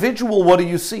an individual, what do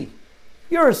you see?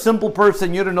 You're a simple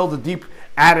person. You don't know the deep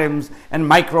atoms and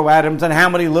microatoms and how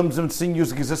many limbs and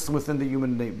sinews exist within the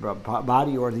human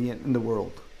body or in the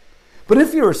world. But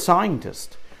if you're a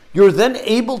scientist, you're then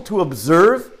able to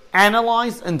observe,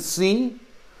 analyze, and see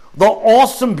the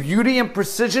awesome beauty and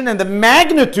precision and the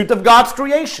magnitude of God's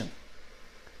creation.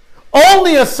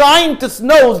 Only a scientist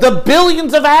knows the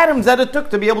billions of atoms that it took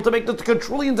to be able to make the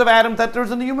trillions of atoms that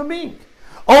there's in the human being.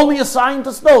 Only a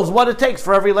scientist knows what it takes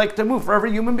for every leg to move, for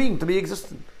every human being to be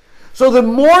existent. So the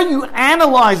more you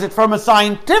analyze it from a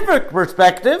scientific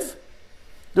perspective,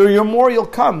 the more you'll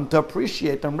come to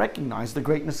appreciate and recognize the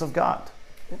greatness of God.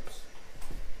 Oops.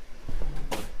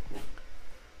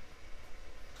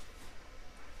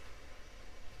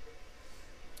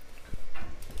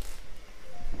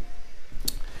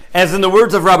 As in the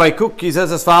words of Rabbi Kook, he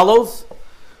says as follows,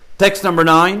 text number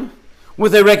 9,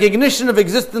 with a recognition of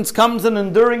existence comes an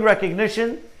enduring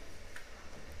recognition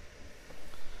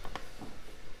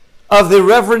of the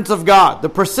reverence of God. The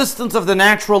persistence of the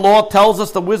natural law tells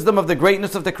us the wisdom of the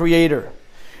greatness of the Creator.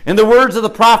 In the words of the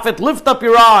prophet, lift up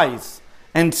your eyes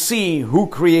and see who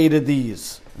created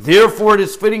these. Therefore it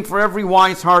is fitting for every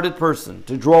wise-hearted person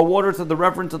to draw water to the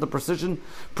reverence of the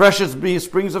precious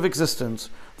springs of existence,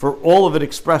 for all of it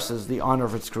expresses the honor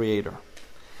of its Creator.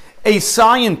 A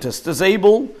scientist is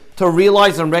able to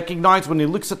realize and recognize when he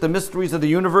looks at the mysteries of the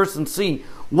universe and see,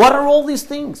 what are all these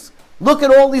things? Look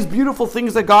at all these beautiful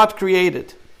things that God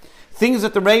created. Things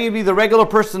that maybe the regular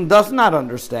person does not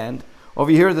understand.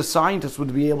 Over here, the scientist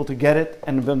would be able to get it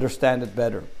and understand it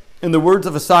better. In the words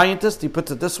of a scientist, he puts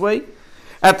it this way.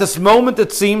 At this moment,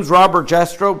 it seems, Robert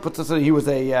Jastrow puts it, he was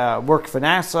worked for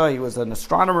NASA, he was an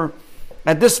astronomer.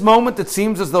 At this moment, it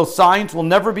seems as though science will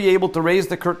never be able to raise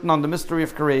the curtain on the mystery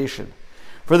of creation.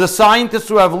 For the scientists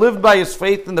who have lived by his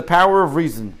faith in the power of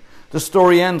reason, the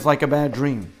story ends like a bad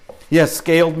dream. He has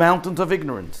scaled mountains of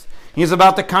ignorance. He is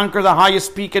about to conquer the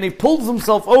highest peak, and he pulls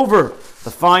himself over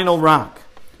the final rock.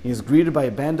 He is greeted by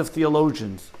a band of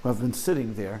theologians who have been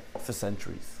sitting there for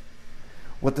centuries.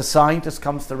 What the scientist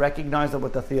comes to recognize, that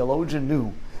what the theologian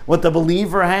knew, what the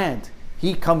believer had,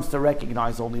 he comes to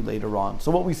recognize only later on.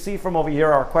 So what we see from over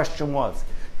here, our question was,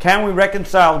 can we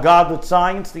reconcile God with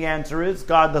science? The answer is,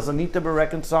 God doesn't need to be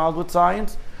reconciled with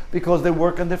science, because they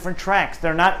work on different tracks.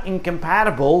 They're not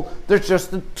incompatible. They're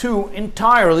just two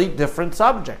entirely different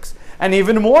subjects. And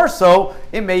even more so,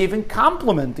 it may even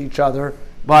complement each other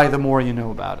by the more you know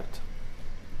about it.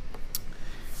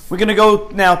 We're going to go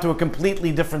now to a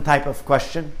completely different type of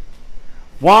question.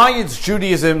 Why is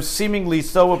Judaism seemingly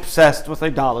so obsessed with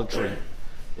idolatry?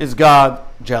 Is God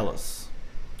jealous?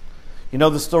 You know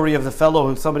the story of the fellow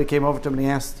who somebody came over to him and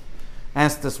he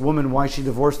asked this woman why she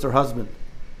divorced her husband.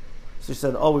 She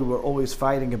said, we were always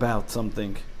fighting about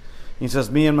something. He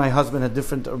says, me and my husband had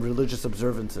different religious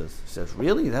observances. He says,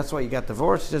 really? That's why you got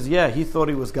divorced? He says, yeah, he thought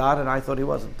he was God and I thought he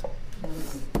wasn't.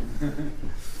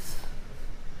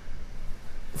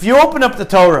 If you open up the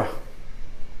Torah,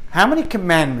 how many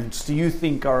commandments do you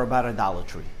think are about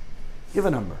idolatry? Give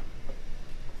a number.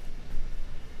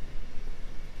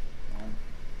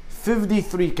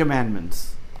 53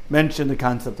 commandments mention the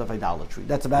concept of idolatry.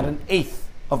 That's about an eighth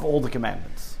of all the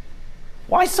commandments.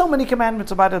 Why so many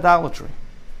commandments about idolatry?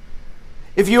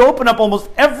 If you open up, almost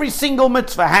every single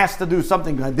mitzvah has to do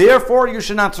something. Therefore, you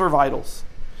should not serve idols.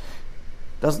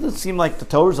 Doesn't it seem like the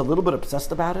Torah is a little bit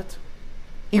obsessed about it?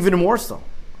 Even more so.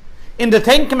 In the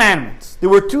 10 Commandments, there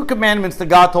were 2 commandments that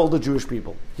God told the Jewish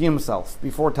people, He Himself,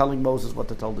 before telling Moses what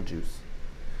to tell the Jews.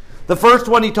 The first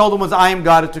one He told them was, I am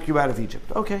God who took you out of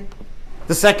Egypt. Okay.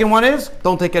 The second one is,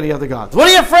 don't take any other gods. What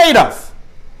are you afraid of?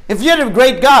 If you're the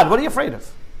great God, what are you afraid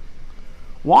of?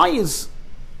 Why is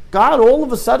God all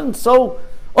of a sudden so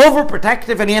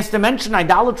overprotective and He has to mention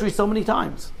idolatry so many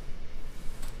times?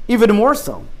 Even more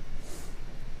so.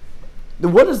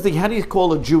 How do you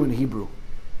call a Jew in Hebrew?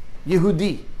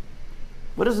 Yehudi.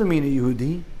 What does it mean, a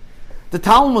Yehudi? The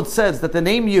Talmud says that the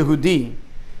name Yehudi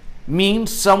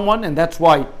means someone, and that's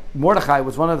why Mordechai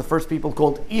was one of the first people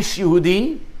called Ish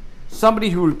Yehudi, somebody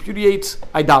who repudiates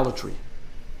idolatry.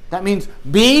 That means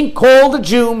being called a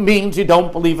Jew means you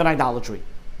don't believe in idolatry.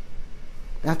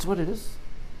 That's what it is.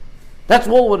 That's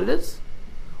all what it is.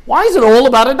 Why is it all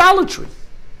about idolatry?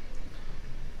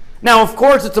 Now, of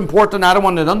course, it's important. I don't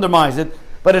want to undermine it,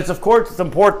 but it's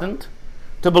important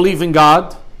to believe in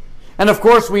God. And of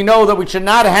course, we know that we should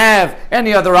not have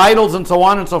any other idols and so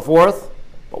on and so forth.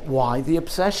 But why the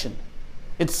obsession?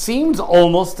 It seems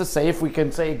almost to say, if we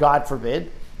can say, God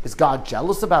forbid, is God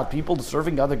jealous about people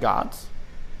serving other gods?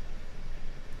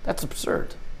 That's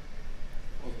absurd.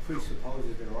 Well, it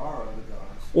presupposes there are other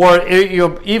gods. Or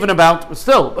even about,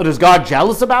 still, but is God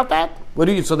jealous about that?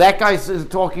 So that guy is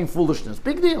talking foolishness.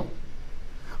 Big deal.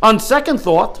 On second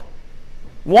thought,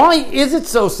 why is it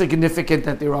so significant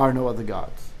that there are no other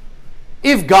gods?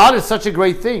 If God is such a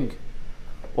great thing,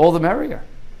 all the merrier.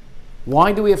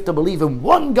 Why do we have to believe in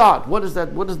one God? What is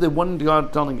that? What is the one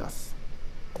God telling us?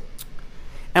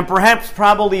 And perhaps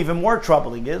probably even more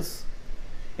troubling is,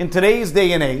 in today's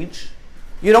day and age,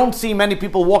 you don't see many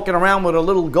people walking around with a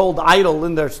little gold idol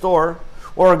in their store,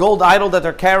 or a gold idol that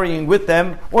they're carrying with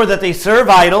them, or that they serve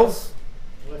idols.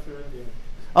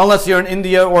 Unless you're in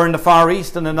India or in the Far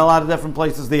East and in a lot of different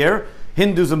places there,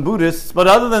 Hindus and Buddhists. But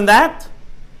other than that,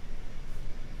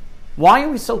 why are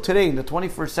we so today in the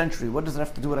 21st century? What does it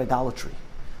have to do with idolatry?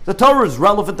 The Torah is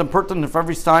relevant and pertinent for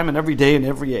every time and every day and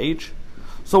every age.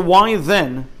 So why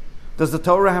then does the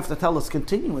Torah have to tell us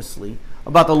continuously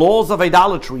about the laws of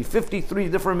idolatry, 53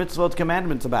 different mitzvot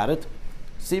commandments about it?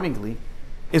 Seemingly,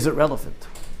 is it relevant?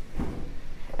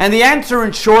 And the answer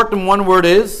in short in one word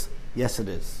is, yes it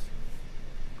is.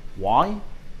 Why?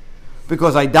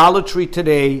 Because idolatry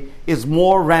today is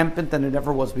more rampant than it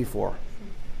ever was before.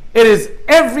 It is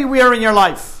everywhere in your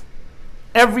life.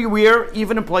 Everywhere,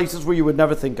 even in places where you would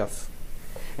never think of.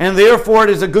 And therefore it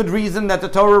is a good reason that the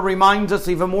Torah reminds us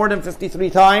even more than 53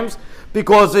 times,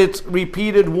 because its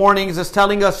repeated warnings is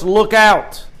telling us, look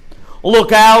out.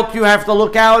 Look out. You have to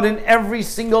look out in every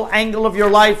single angle of your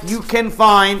life. You can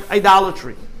find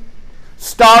idolatry.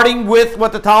 Starting with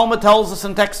what the Talmud tells us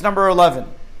in text number 11.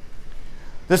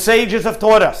 The sages have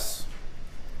taught us,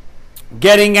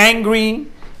 getting angry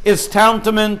is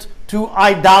tantamount to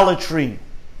idolatry.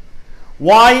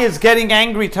 Why is getting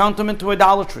angry tantamount to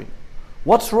idolatry?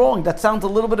 What's wrong? That sounds a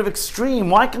little bit of extreme.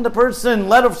 Why can the person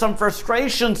let off some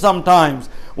frustration sometimes?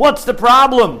 What's the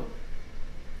problem?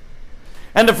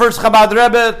 And the first Chabad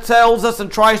Rebbe tells us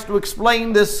and tries to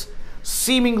explain this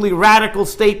seemingly radical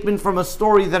statement from a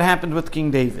story that happened with King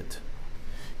David.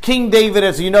 King David,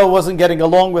 as you know, wasn't getting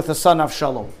along with his son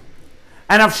Avshalom.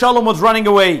 And Avshalom was running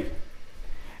away.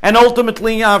 And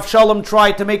ultimately Avshalom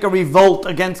tried to make a revolt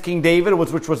against King David,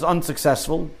 which was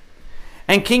unsuccessful.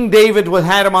 And King David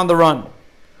had him on the run.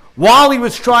 While he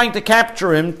was trying to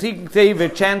capture him, King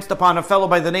David chanced upon a fellow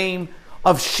by the name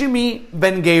of Shimi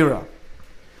ben Gera.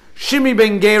 Shimi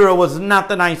ben Gera was not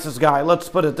the nicest guy, let's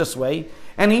put it this way.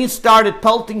 And he started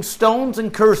pelting stones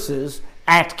and curses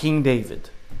at King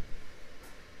David.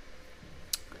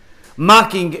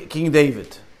 Mocking King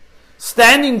David.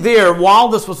 Standing there while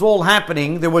this was all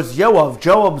happening, there was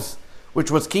Joab's,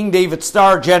 which was King David's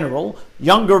star general,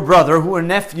 younger brother, who were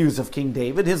nephews of King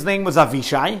David. His name was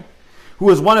Avishai, who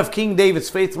was one of King David's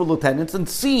faithful lieutenants, and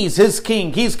sees his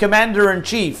king, his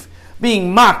commander-in-chief,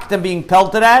 being mocked and being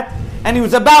pelted at, and he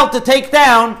was about to take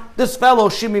down this fellow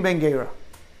Shimi ben Gera.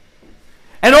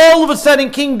 And all of a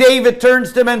sudden King David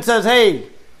turns to him and says, hey,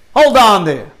 hold on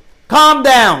there, calm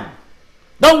down,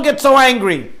 don't get so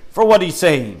angry for what he's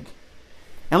saying.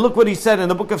 And look what he said in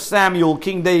the book of Samuel.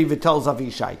 King David tells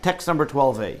Avishai, text number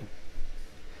 12a.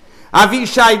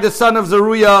 Avishai, the son of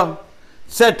Zeruiah,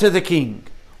 said to the king,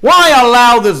 why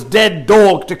allow this dead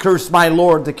dog to curse my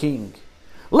lord the king?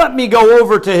 Let me go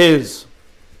over to his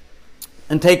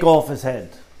and take off his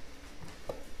head.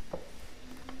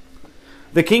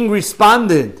 The king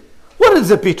responded, what is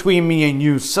it between me and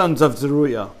you, sons of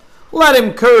Zeruiah? Let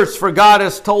him curse, for God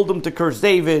has told him to curse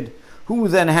David. Who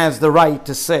then has the right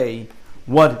to say,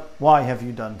 why have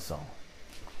you done so?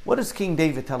 What is King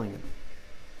David telling him?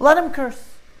 Let him curse.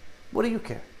 What do you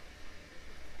care?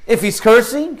 If he's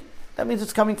cursing, that means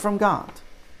it's coming from God.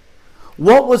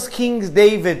 What was King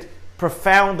David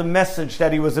profound message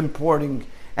that he was importing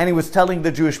and he was telling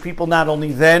the Jewish people, not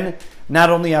only then, not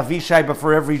only Avishai, but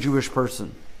for every Jewish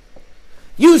person?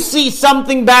 You see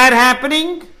something bad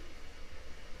happening?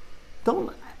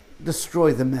 Don't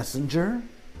destroy the messenger.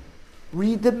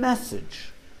 Read the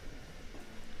message.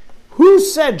 Who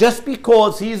said just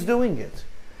because he's doing it?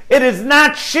 It is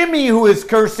not Shimei who is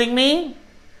cursing me.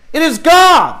 It is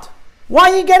God. Why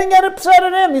are you getting upset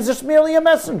at him? He's just merely a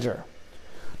messenger.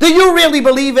 Do you really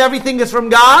believe everything is from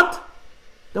God?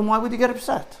 Then why would you get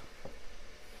upset?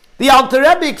 The Alter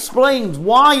Rebbe explains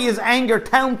why is anger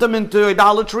tantamount to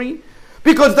idolatry.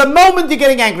 Because the moment you're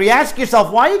getting angry, ask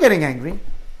yourself, why are you getting angry?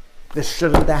 This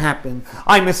shouldn't have happened.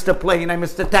 I missed a plane, I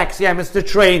missed a taxi, I missed a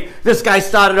train. This guy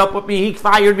started up with me, he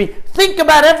fired me. Think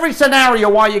about every scenario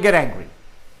why you get angry.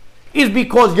 Is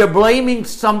because you're blaming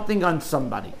something on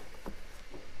somebody.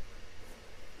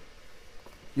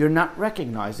 You're not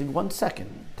recognizing, 1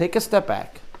 second. Take a step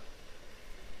back.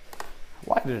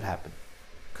 Why did it happen?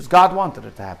 Because God wanted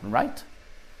it to happen, right?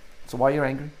 So why you're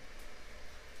angry?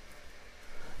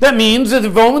 That means that the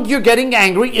moment you're getting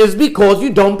angry is because you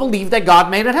don't believe that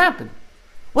God made it happen.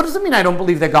 What does it mean I don't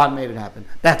believe that God made it happen?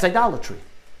 That's idolatry.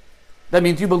 That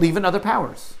means you believe in other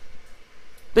powers.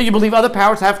 That you believe other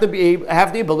powers have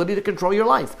the ability to control your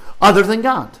life, other than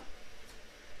God.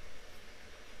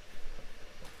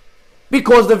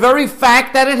 Because the very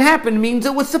fact that it happened means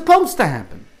it was supposed to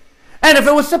happen. And if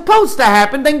it was supposed to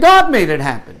happen, then God made it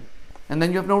happen. And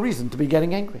then you have no reason to be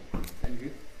getting angry.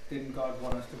 And didn't God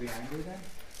want us to be angry then?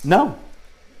 No.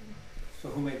 So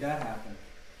who made that happen?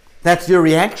 That's your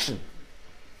reaction.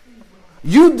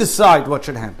 You decide what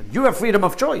should happen. You have freedom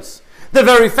of choice. The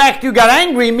very fact you got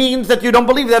angry means that you don't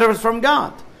believe that it was from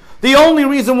God. The only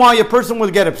reason why a person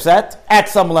would get upset at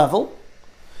some level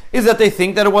is that they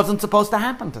think that it wasn't supposed to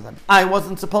happen to them. I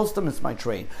wasn't supposed to miss my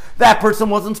train. That person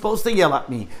wasn't supposed to yell at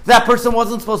me. That person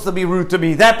wasn't supposed to be rude to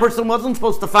me. That person wasn't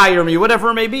supposed to fire me, whatever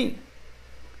it may be.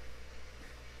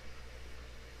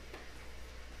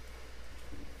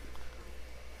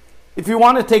 If you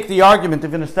want to take the argument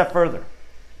even a step further,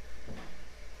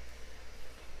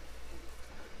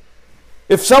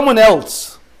 if someone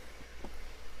else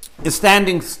is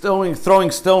standing,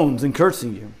 throwing stones and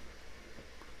cursing you,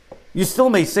 you still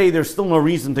may say there's still no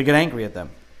reason to get angry at them.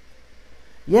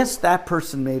 Yes, that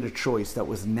person made a choice that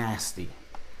was nasty.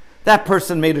 That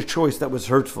person made a choice that was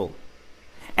hurtful.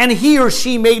 And he or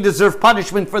she may deserve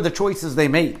punishment for the choices they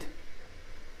made.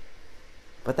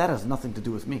 But that has nothing to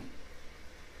do with me.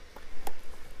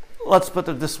 Let's put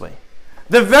it this way.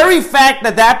 The very fact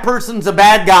that that person's a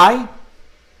bad guy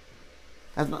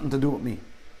has nothing to do with me.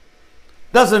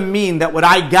 Doesn't mean that what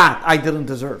I got, I didn't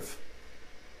deserve.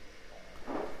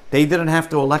 They didn't have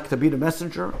to elect to be the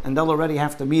messenger, and they'll already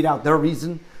have to meet out their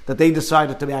reason that they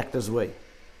decided to act this way.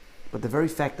 But the very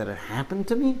fact that it happened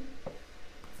to me,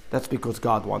 that's because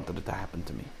God wanted it to happen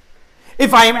to me.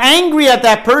 If I am angry at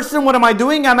that person, what am I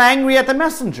doing? I'm angry at the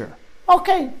messenger.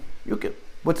 Okay,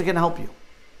 what's it going to help you?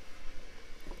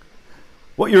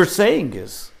 What you're saying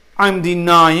is, I'm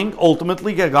denying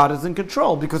ultimately that God is in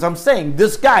control, because I'm saying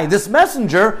this guy, this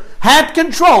messenger, had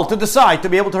control to decide to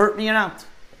be able to hurt me or not,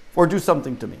 or do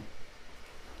something to me.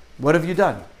 What have you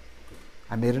done?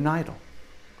 I made an idol.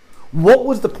 What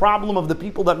was the problem of the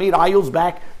people that made idols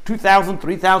back 2,000,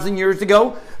 3,000 years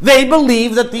ago? They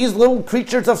believed that these little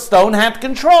creatures of stone had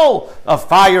control of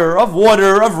fire, of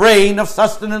water, of rain, of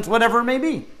sustenance, whatever it may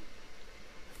be.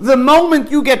 The moment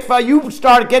you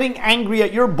start getting angry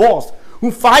at your boss, who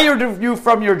fired you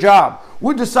from your job,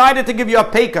 who decided to give you a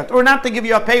pay cut or not to give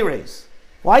you a pay raise,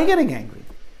 why are you getting angry?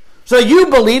 So you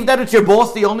believe that it's your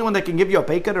boss the only one that can give you a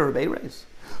pay cut or a pay raise?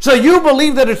 So you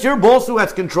believe that it's your boss who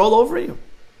has control over you?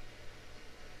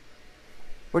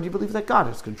 Or do you believe that God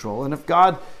has control? And if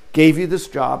God gave you this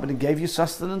job and He gave you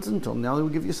sustenance until now, He will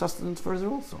give you sustenance further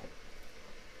also.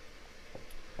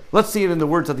 Let's see it in the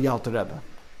words of the Alter Rebbe.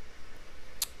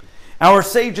 Our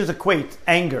sages equate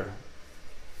anger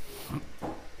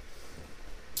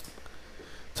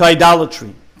to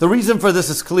idolatry. The reason for this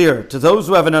is clear to those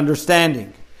who have an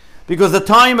understanding. Because the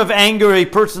time of anger, a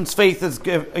person's faith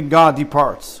in God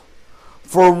departs.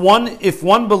 If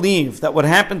one believed that what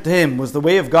happened to him was the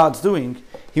way of God's doing,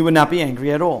 he would not be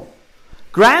angry at all.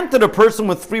 Granted, a person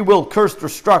with free will cursed or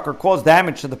struck or caused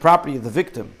damage to the property of the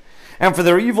victim, and for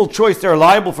their evil choice they are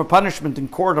liable for punishment in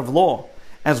court of law,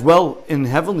 as well in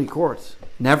heavenly courts.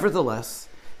 Nevertheless,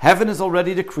 heaven has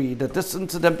already decreed that this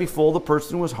incident befall the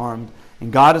person who was harmed,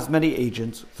 and God has many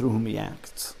agents through whom He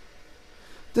acts.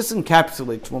 This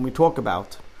encapsulates when we talk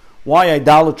about why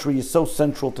idolatry is so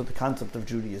central to the concept of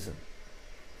Judaism.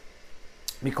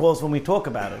 Because when we talk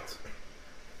about it,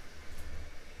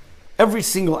 every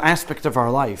single aspect of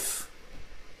our life,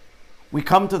 we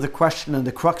come to the question, and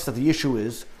the crux of the issue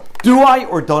is, do I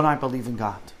or don't I believe in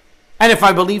God? And if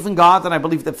I believe in God, then I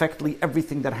believe that effectively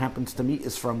everything that happens to me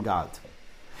is from God.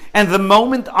 And the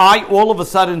moment I all of a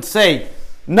sudden say,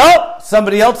 no,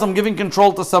 somebody else, I'm giving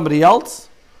control to somebody else,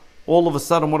 all of a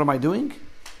sudden what am I doing?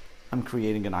 I'm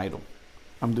creating an idol.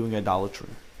 I'm doing idolatry.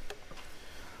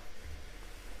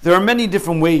 There are many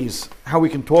different ways how we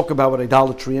can talk about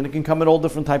idolatry, and it can come in all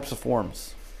different types of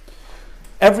forms.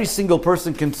 Every single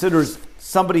person considers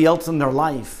somebody else in their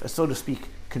life as, so to speak,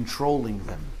 controlling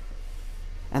them.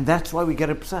 And that's why we get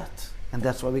upset. And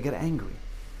that's why we get angry.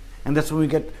 And that's when we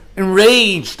get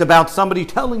enraged about somebody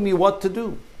telling me what to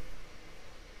do.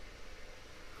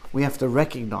 We have to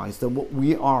recognize that what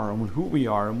we are and who we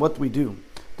are and what we do,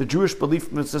 the Jewish belief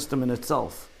system in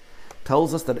itself,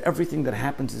 tells us that everything that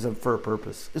happens is for a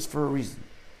purpose, is for a reason.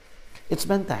 It's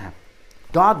meant to happen.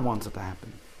 God wants it to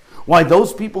happen. Why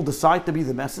those people decide to be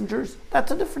the messengers,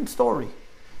 that's a different story.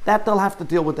 That they'll have to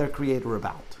deal with their Creator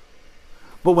about.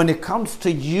 But when it comes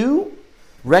to you,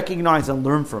 recognize and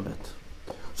learn from it.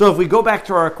 So if we go back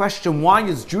to our question, why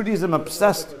is Judaism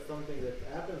obsessed? It's something that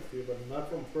happens to you, but not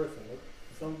from person.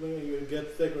 Something that you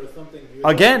get sick or something.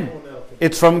 Again,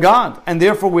 it's from God. And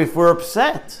therefore, if we're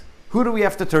upset, who do we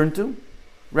have to turn to?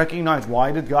 Recognize,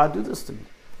 why did God do this to me?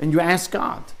 And you ask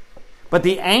God. But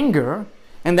the anger,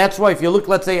 and that's why if you look,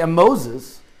 let's say, at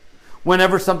Moses,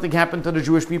 whenever something happened to the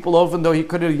Jewish people, even though he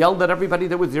could have yelled at everybody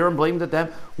that was there and blamed at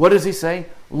them, what does he say?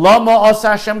 Lama asa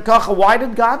Hashem kacha. Why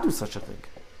did God do such a thing?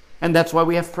 And that's why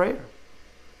we have prayer.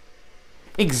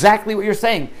 Exactly what you're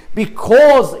saying.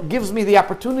 Because it gives me the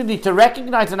opportunity to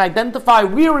recognize and identify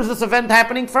where is this event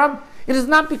happening from. It is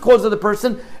not because of the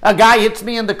person. A guy hits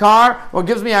me in the car or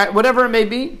gives me whatever it may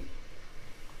be.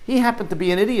 He happened to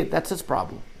be an idiot. That's his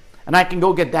problem. And I can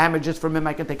go get damages from him.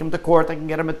 I can take him to court. I can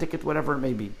get him a ticket, whatever it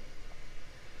may be.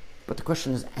 But the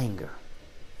question is anger.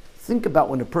 Think about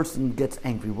when a person gets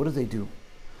angry. What do?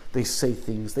 They say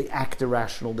things. They act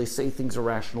irrational. They say things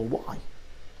irrational. Why?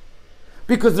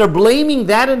 Because they're blaming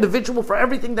that individual for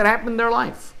everything that happened in their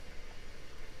life.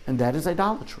 And that is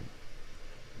idolatry.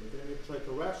 But then you try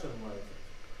to rationalize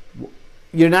it.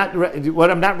 You're not.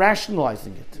 I'm not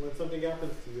rationalizing it. When something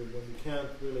happens to you, when you can't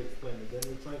really explain it, then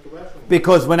you're trying to rationalize it.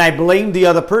 Because when I blame the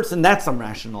other person, that's I'm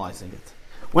rationalizing it.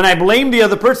 When I blame the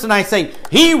other person, I say,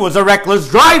 he was a reckless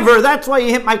driver, that's why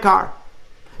he hit my car.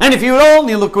 And if you would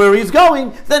only look where he's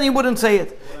going, then he wouldn't say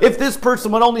it. If this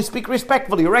person would only speak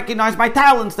respectfully or recognize my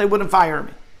talents, they wouldn't fire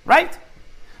me. Right?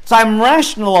 So I'm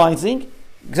rationalizing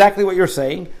exactly what you're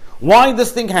saying, why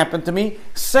this thing happened to me,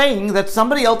 saying that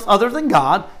somebody else other than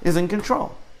God is in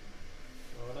control.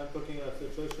 I'm talking about a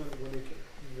situation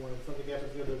when something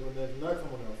happens to you when there's not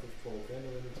someone else's fault, and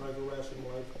when you try to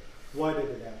rationalize, why did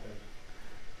it happen?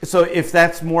 So if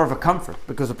that's more of a comfort,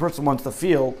 because a person wants to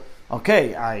feel,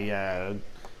 okay,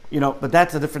 but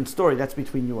that's a different story. That's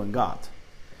between you and God.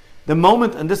 The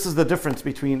moment, and this is the difference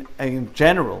between, in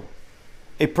general,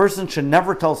 a person should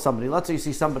never tell somebody, let's say you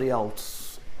see somebody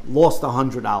else lost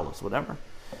 $100, whatever.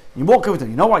 You walk over to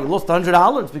them, you know why you lost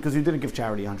 $100? Because you didn't give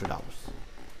charity $100.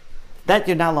 That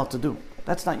you're not allowed to do.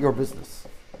 That's not your business.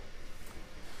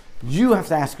 You have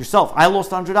to ask yourself, I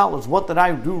lost $100. What did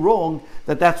I do wrong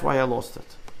that's why I lost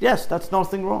it? Yes, that's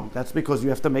nothing wrong. That's because you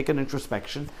have to make an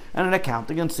introspection and an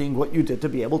accounting and seeing what you did to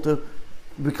be able to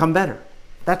become better.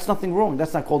 That's nothing wrong.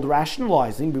 That's not called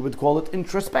rationalizing. We would call it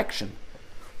introspection.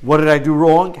 What did I do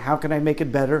wrong? How can I make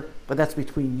it better? But that's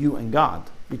between you and God,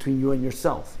 between you and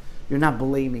yourself. You're not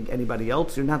blaming anybody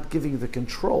else. You're not giving the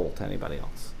control to anybody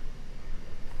else.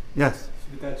 Yes?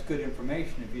 So that's good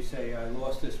information. If you say, I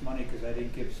lost this money because I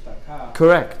didn't give tzedakah,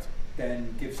 correct.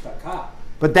 Then give tzedakah.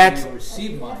 But that's, you'll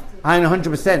receive money. I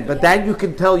 100%. But that you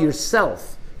can tell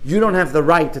yourself. You don't have the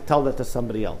right to tell that to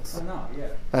somebody else. Oh, no, yeah.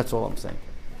 That's all I'm saying.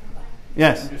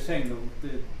 Yes. I'm just saying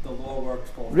the law works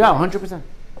both ways. Yeah, 100%. So is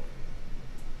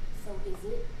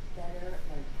it better,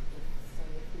 like,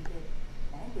 if we get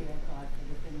angry at God for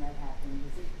the thing that happened,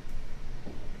 is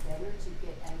it better to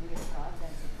get angry at God than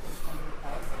to put somebody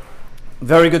else?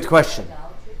 Very good question.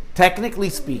 Idolatry? Technically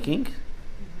speaking,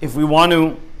 if we want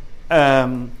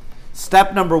to,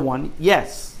 step number one,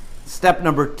 yes. Step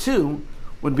number two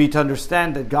would be to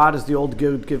understand that God is the old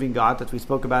good-giving God that we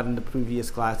spoke about in the previous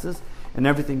classes, and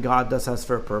everything God does has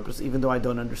for a purpose, even though I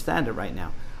don't understand it right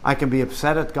now. I can be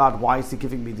upset at God. Why is He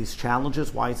giving me these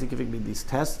challenges? Why is He giving me these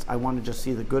tests? I want to just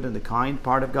see the good and the kind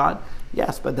part of God.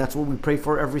 Yes, but that's what we pray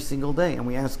for every single day. And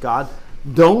we ask God,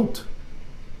 don't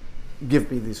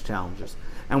give me these challenges.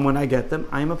 And when I get them,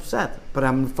 I'm upset. But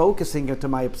I'm focusing into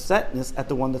my upsetness at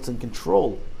the one that's in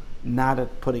control, not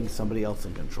at putting somebody else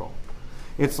in control.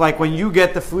 It's like when you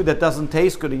get the food that doesn't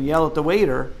taste good and yell at the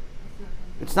waiter,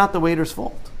 it's not the waiter's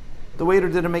fault. The waiter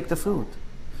didn't make the food.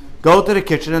 Go to the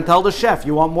kitchen and tell the chef,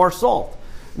 you want more salt.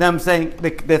 Now I'm saying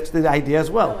that's the idea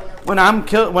as well. When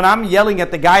I'm yelling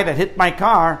at the guy that hit my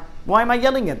car, why am I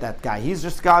yelling at that guy? He's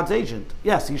just God's agent.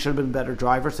 Yes, he should have been a better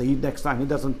driver, so next time he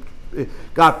doesn't,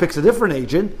 God picks a different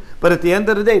agent. But at the end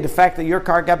of the day, the fact that your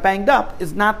car got banged up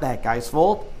is not that guy's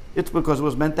fault. It's because it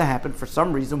was meant to happen for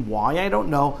some reason. Why, I don't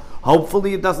know.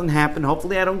 Hopefully it doesn't happen.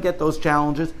 Hopefully I don't get those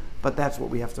challenges. But that's what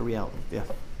we have to reality. Yeah.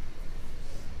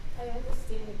 I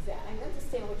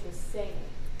understand what you're saying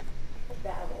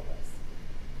about all this.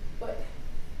 But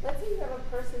let's say you have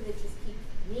a person that just keeps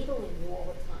needling you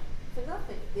all the time for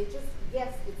nothing. They just,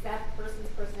 yes, it's that person's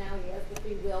personality, he has the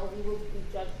free will, he will be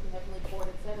judged in heavenly court,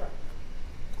 etc.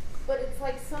 But it's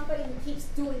like somebody who keeps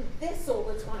doing this all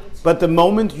the time. But the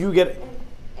moment you get...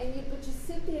 But you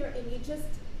sit there and you just,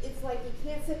 it's like you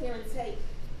can't sit there and say,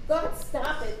 God,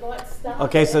 stop it, God, stop it.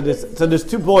 Okay, so there's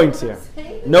 2 points here.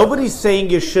 Nobody's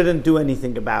saying you shouldn't do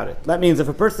anything about it. That means if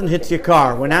a person hits your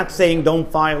car, we're not saying don't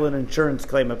file an insurance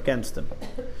claim against them.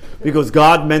 Because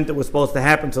God meant it was supposed to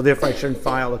happen, so therefore I shouldn't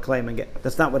file a claim again.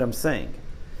 That's not what I'm saying.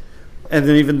 And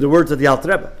then even the words of the Alter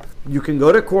Rebbe. You can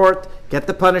go to court, get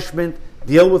the punishment,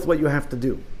 deal with what you have to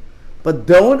do. But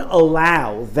don't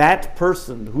allow that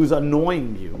person who's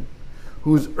annoying you,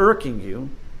 who's irking you,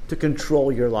 to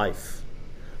control your life.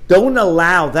 Don't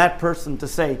allow that person to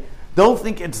say, don't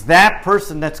think it's that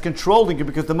person that's controlling you,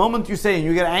 because the moment you say and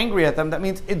you get angry at them, that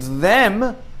means it's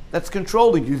them that's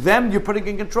controlling you. Them you're putting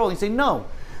in control. You say, no,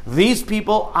 these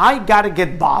people, I got to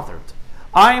get bothered.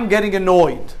 I am getting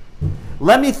annoyed.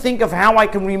 Let me think of how I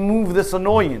can remove this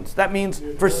annoyance. That means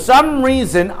for some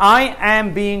reason I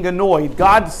am being annoyed.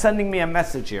 God's sending me a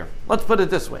message here. Let's put it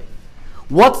this way.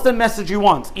 What's the message he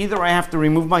wants? Either I have to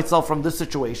remove myself from this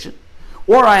situation,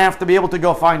 or I have to be able to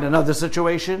go find another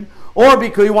situation, or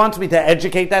because he wants me to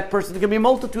educate that person. There can be a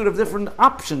multitude of different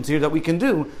options here that we can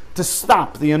do to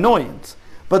stop the annoyance.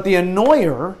 But the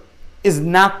annoyer is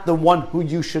not the one who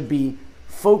you should be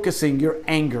focusing your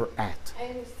anger at. I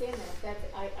understand that.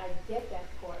 I get that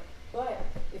part. But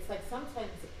it's like sometimes,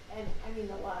 and I mean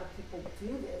a lot of people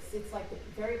do this, it's like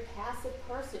a very passive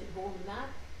person who will not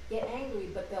get angry,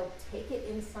 but they'll take it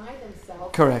inside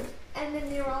themselves. Correct. And then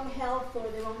their own health or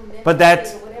their own mental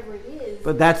state or whatever it is.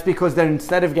 But that's because they're,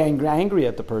 instead of getting angry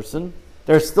at the person,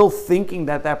 they're still thinking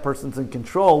that that person's in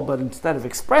control, but instead of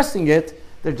expressing it,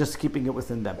 they're just keeping it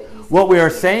within them. What we are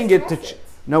saying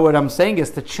what I'm saying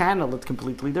is to channel it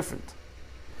completely different.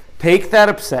 Take that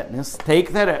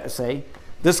upsetness, say,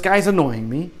 this guy's annoying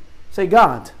me. Say,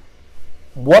 God,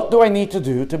 what do I need to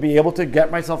do to be able to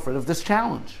get myself rid of this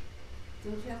challenge?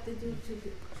 Don't you have to do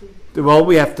Well,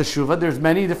 we have teshuvah. There's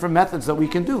many different methods that we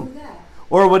can do.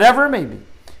 Or whatever it may be.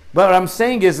 But what I'm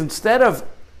saying is, instead of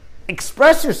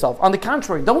express yourself, on the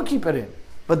contrary, don't keep it in.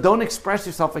 But don't express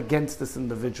yourself against this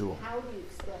individual. How do you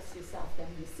express yourself then?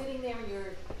 You're sitting there and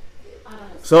you're, I don't know.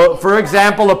 So, for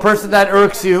example, a person that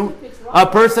irks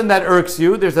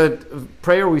you, there's a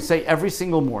prayer we say every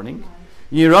single morning.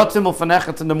 It's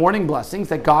in the morning blessings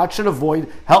that God should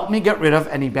help me get rid of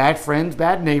any bad friends,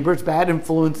 bad neighbors, bad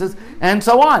influences, and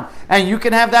so on. And you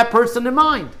can have that person in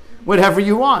mind, whatever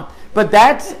you want. But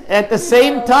that's at the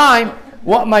same time,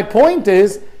 what my point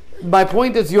is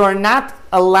you are not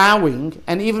allowing,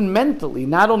 and even mentally,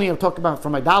 not only I'm talking about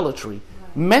from idolatry,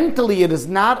 mentally it is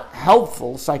not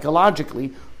helpful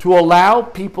psychologically to allow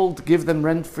people to give them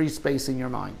rent-free space in your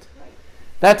mind.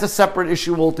 That's a separate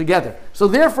issue altogether. So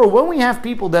therefore, when we have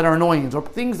people that are annoying or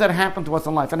things that happen to us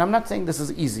in life, and I'm not saying this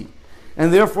is easy,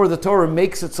 and therefore the Torah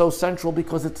makes it so central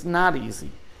because it's not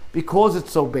easy, because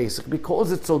it's so basic,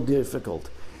 because it's so difficult,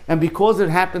 and because it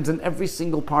happens in every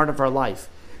single part of our life.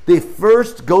 The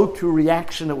first go-to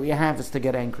reaction that we have is to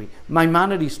get angry.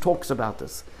 Maimonides talks about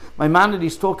this.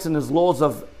 Maimonides talks in his laws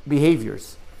of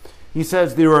behaviors. He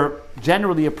says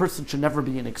generally a person should never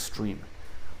be an extreme.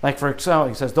 Like for example,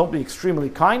 he says, don't be extremely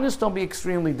kindness, don't be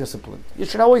extremely disciplined. You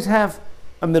should always have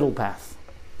a middle path.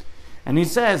 And he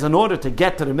says, in order to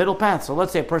get to the middle path, so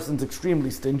let's say a person's extremely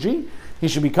stingy, he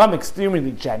should become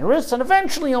extremely generous, and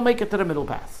eventually he'll make it to the middle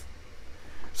path.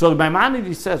 So the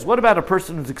Maimonides says, what about a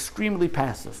person who's extremely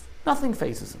passive? Nothing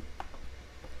phases him.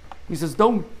 He says,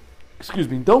 don't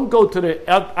go to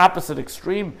the opposite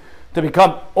extreme to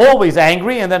become always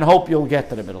angry and then hope you'll get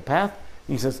to the middle path.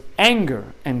 He says,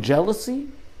 anger and jealousy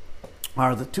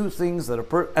are the two things that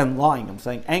and lying. I'm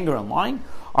saying anger and lying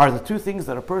are the two things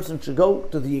that a person should go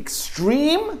to the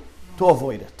extreme to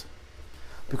avoid it.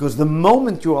 Because the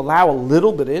moment you allow a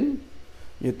little bit in,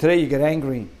 today you get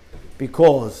angry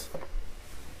because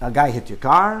a guy hit your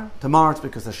car. Tomorrow it's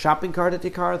because a shopping cart hit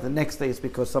your car. The next day it's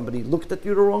because somebody looked at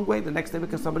you the wrong way. The next day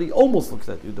because somebody almost looked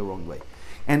at you the wrong way.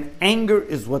 And anger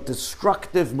is what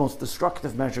most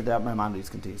destructive measure that Maimonides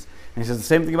contains. And he says the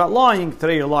same thing about lying.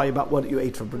 Today you lie about what you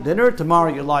ate for dinner.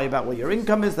 Tomorrow you lie about what your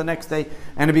income is the next day.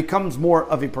 And it becomes more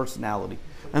of a personality.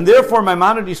 And therefore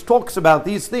Maimonides talks about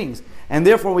these things. And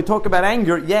therefore we talk about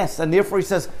anger, yes. And therefore he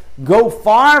says, go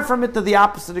far from it to the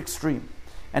opposite extreme.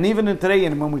 And even in today,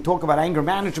 and when we talk about anger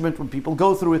management, when people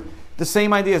go through it, the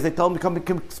same idea is they tell them to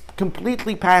become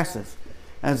completely passive.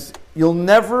 As you'll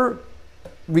never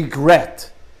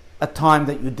regret a time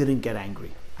that you didn't get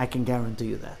angry. I can guarantee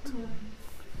you that.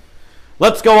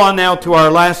 Let's go on now to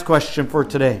our last question for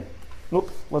today.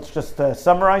 Let's just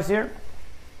summarize here.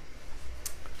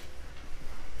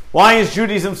 Why is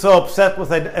Judaism so obsessed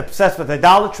with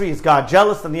idolatry? Is God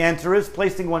jealous? And the answer is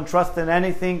placing one's trust in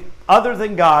anything other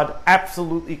than God.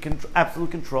 Absolute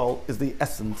control is the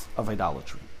essence of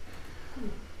idolatry.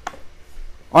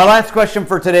 Our last question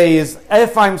for today is,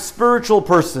 if I'm a spiritual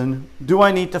person, do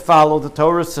I need to follow the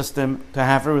Torah system to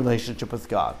have a relationship with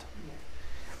God?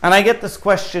 And I get this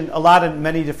question a lot in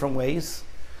many different ways.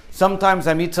 Sometimes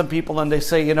I meet some people and they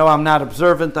say, I'm not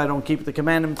observant, I don't keep the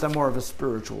commandments, I'm more of a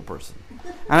spiritual person.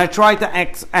 And I try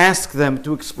to ask them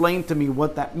to explain to me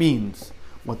what that means.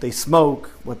 What they smoke,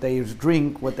 what they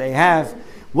drink, what they have.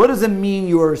 What does it mean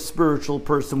you're a spiritual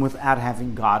person without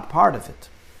having God part of it?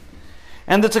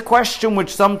 And it's a question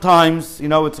which sometimes,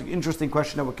 it's an interesting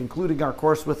question that we're concluding our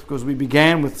course with, because we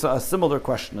began with a similar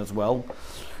question as well.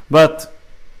 But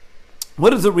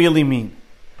what does it really mean?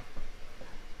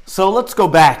 So let's go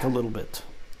back a little bit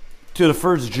to the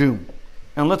first Jew,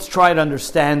 and let's try to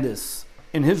understand this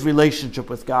in his relationship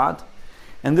with God,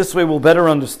 and this way we'll better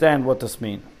understand what this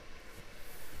means.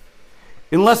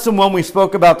 In lesson 1, we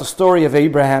spoke about the story of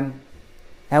Abraham,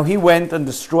 how he went and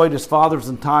destroyed his father's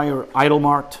entire idol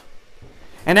mart,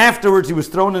 and afterwards he was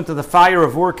thrown into the fire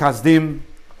of Ur Kasdim,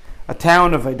 a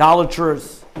town of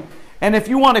idolaters. And if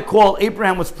you want to call,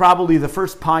 Abraham was probably the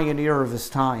first pioneer of his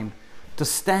time to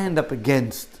stand up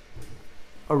against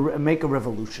make a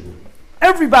revolution.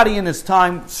 Everybody in his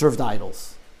time served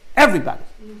idols. Everybody.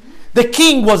 The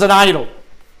king was an idol.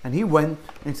 And he went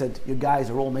and said, you guys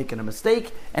are all making a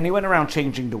mistake. And he went around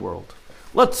changing the world.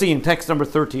 Let's see in text number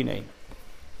 13a.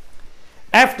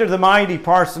 After the mighty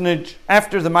personage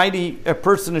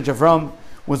of Ram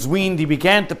was weaned, he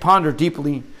began to ponder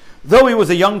deeply. Though he was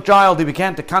a young child, he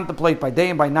began to contemplate by day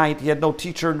and by night. He had no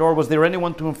teacher, nor was there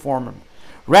anyone to inform him.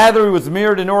 Rather, he was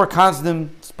mirrored in Ur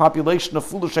Kasdim's population of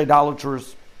foolish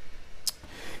idolaters.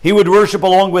 He would worship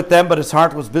along with them, but his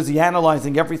heart was busy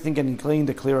analyzing everything and inclining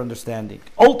to clear understanding.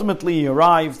 Ultimately, he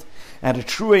arrived at a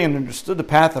true way and understood the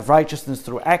path of righteousness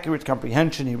through accurate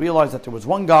comprehension. He realized that there was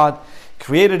one God,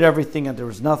 created everything, and there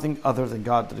is nothing other than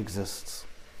God that exists.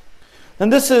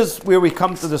 And this is where we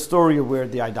come to the story of where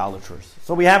the idolaters.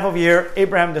 So we have over here,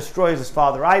 Abraham destroys his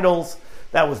father's idols.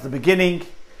 That was the beginning.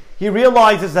 He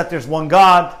realizes that there's one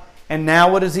God, and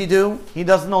now what does he do? He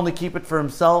doesn't only keep it for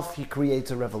himself, he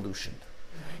creates a revolution.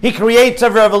 He creates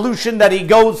a revolution that he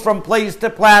goes from place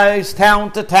to place,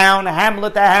 town to town,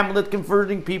 hamlet to hamlet,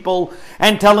 converting people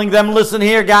and telling them, listen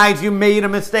here guys, you made a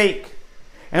mistake.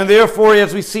 And therefore,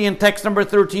 as we see in text number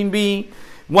 13b,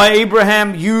 why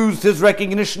Abraham used his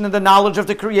recognition and the knowledge of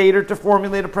the Creator to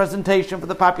formulate a presentation for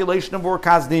the population of Ur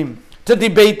Kasdim, to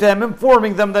debate them,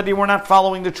 informing them that they were not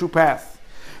following the true path.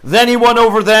 Then he won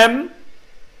over them.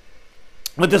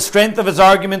 With the strength of his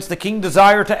arguments, the king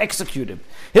desired to execute him.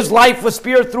 His life was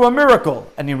spared through a miracle,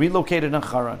 and he relocated in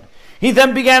Haran. He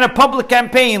then began a public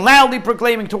campaign, loudly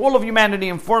proclaiming to all of humanity,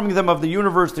 informing them of the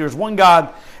universe, there is one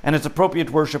God, and its appropriate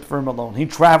worship for him alone. He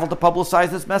traveled to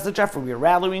publicize his message everywhere,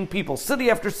 rallying people, city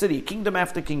after city, kingdom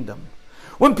after kingdom.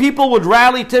 When people would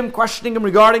rally to him, questioning him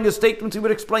regarding his statements, he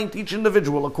would explain to each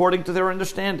individual according to their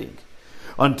understanding,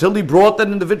 until he brought the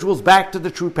individuals back to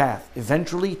the true path.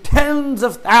 Eventually, tens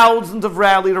of thousands have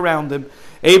rallied around him.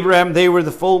 Abraham, they were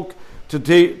the folk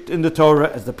in the Torah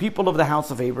as the people of the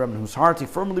house of Abraham, in whose hearts he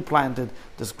firmly planted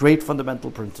this great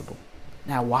fundamental principle.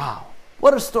 Now, wow,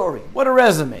 what a story, what a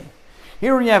resume.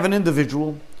 Here you have an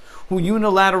individual who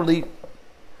unilaterally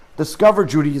discovered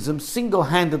Judaism,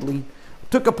 single-handedly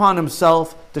took upon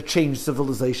himself to change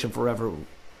civilization forever.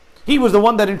 He was the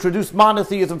one that introduced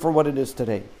monotheism for what it is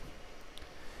today.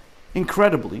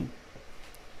 Incredibly,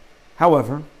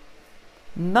 however,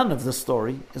 none of this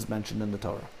story is mentioned in the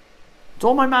Torah. It's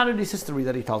all Maimonides' history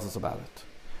that he tells us about it.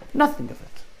 Nothing of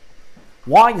it.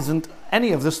 Why isn't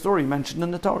any of this story mentioned in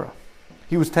the Torah?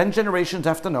 He was 10 generations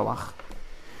after Noach.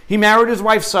 He married his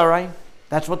wife Sarai.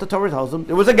 That's what the Torah tells him.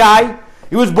 There was a guy.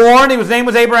 He was born. His name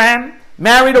was Abraham.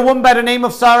 Married a woman by the name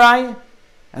of Sarai.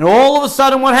 And all of a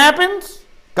sudden what happens?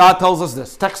 God tells us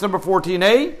this. Text number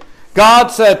 14a. God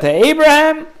said to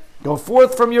Abraham, go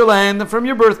forth from your land and from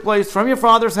your birthplace, from your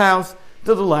father's house,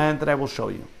 to the land that I will show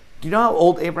you. Do you know how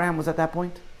old Abraham was at that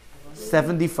point?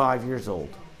 75 years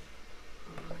old.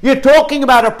 You're talking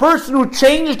about a person who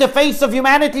changed the face of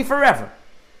humanity forever.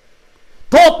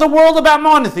 Taught the world about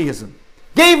monotheism.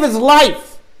 Gave his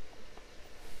life.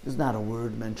 There's not a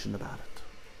word mentioned about it.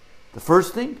 The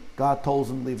first thing, God told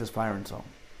him to leave his parents' home.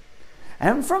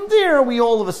 And from there, we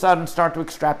all of a sudden start to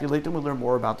extrapolate and we learn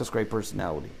more about this great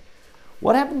personality.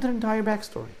 What happened to the entire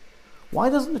backstory? Why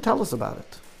doesn't it tell us about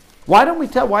it? Why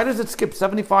does it skip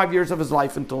 75 years of his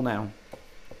life until now?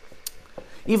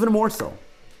 Even more so.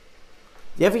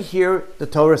 You ever hear the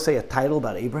Torah say a title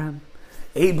about Abraham?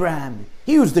 Abraham,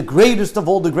 he was the greatest of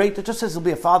all the great. It just says he'll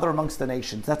be a father amongst the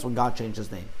nations. That's when God changed his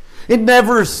name. It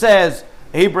never says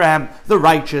Abraham, the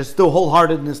righteous, the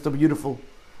wholeheartedness, the beautiful.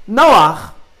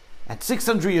 Noah, at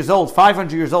 600 years old,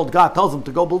 500 years old, God tells him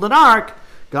to go build an ark.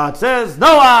 God says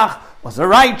Noah was a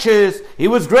righteous, he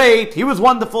was great, he was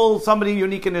wonderful, somebody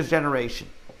unique in his generation.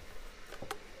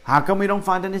 How come we don't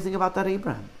find anything about that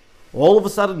Abraham? All of a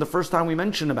sudden, the first time we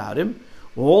mention about him,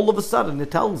 all of a sudden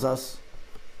it tells us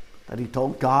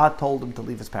that God told him to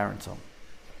leave his parents' home.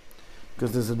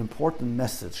 Because there's an important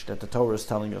message that the Torah is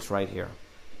telling us right here.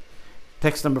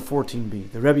 Text number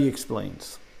 14b, the Rebbe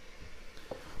explains.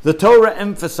 The Torah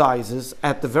emphasizes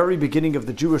at the very beginning of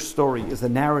the Jewish story is the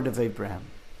narrative of Abraham.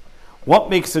 What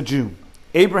makes a Jew?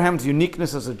 Abraham's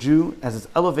uniqueness as a Jew, as his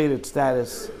elevated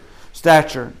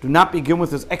stature, do not begin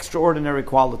with his extraordinary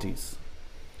qualities,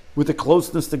 with the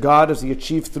closeness to God as he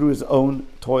achieved through his own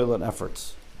toil and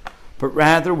efforts, but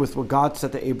rather with what God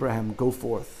said to Abraham, go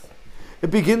forth. It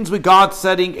begins with God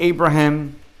setting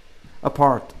Abraham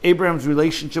apart. Abraham's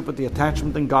relationship with the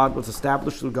attachment in God was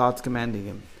established through God's commanding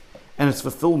him, and its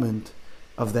fulfillment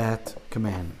of that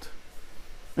command.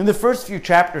 In the first few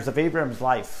chapters of Abraham's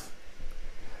life,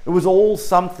 it was all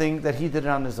something that he did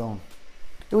on his own.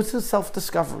 It was his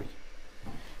self-discovery.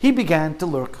 He began to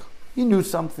look. He knew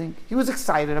something. He was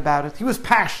excited about it. He was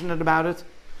passionate about it.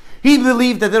 He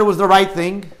believed that it was the right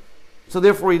thing. So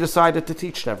therefore he decided to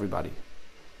teach to everybody.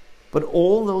 But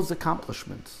all those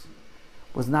accomplishments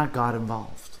was not God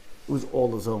involved. It was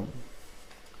all his own.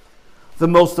 The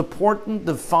most important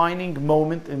defining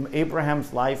moment in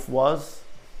Abraham's life was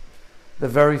the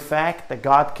very fact that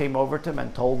God came over to him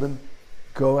and told him,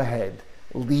 go ahead,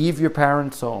 leave your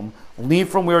parents' home, leave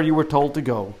from where you were told to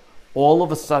go. All of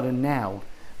a sudden now,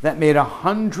 that made a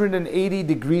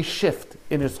 180-degree shift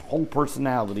in his whole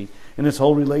personality, in his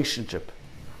whole relationship.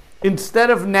 Instead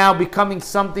of now becoming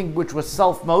something which was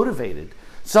self-motivated,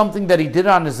 something that he did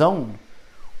on his own,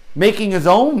 making his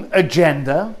own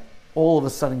agenda, all of a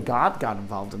sudden God got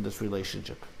involved in this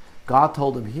relationship. God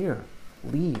told him, here,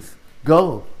 leave,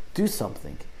 go, do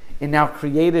something. And now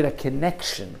created a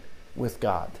connection with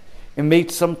God and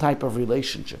made some type of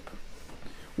relationship.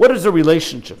 What is a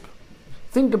relationship?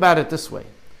 Think about it this way.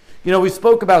 We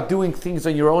spoke about doing things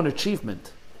on your own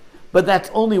achievement, but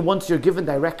that's only once you're given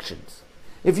directions.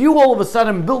 If you all of a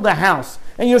sudden build a house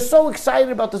and you're so excited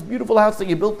about this beautiful house that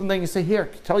you built, and then you say, here,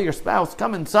 tell your spouse,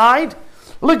 come inside,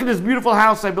 look at this beautiful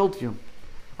house I built you.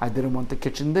 I didn't want the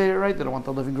kitchen there, I didn't want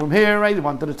the living room here, I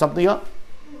wanted it something up.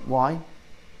 Why?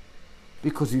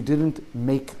 Because you didn't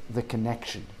make the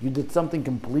connection. You did something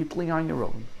completely on your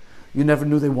own. You never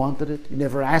knew they wanted it. You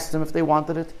never asked them if they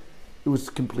wanted it. It was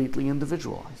completely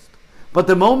individualized. But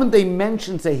the moment they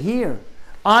mention, say, here,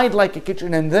 I'd like a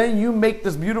kitchen, and then you make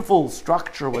this beautiful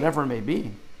structure, whatever it may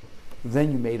be,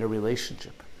 then you made a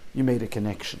relationship. You made a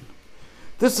connection.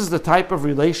 This is the type of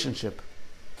relationship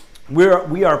where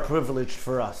we are privileged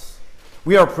for us.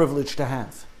 We are privileged to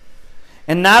have.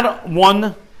 And not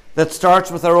one that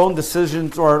starts with our own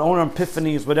decisions or our own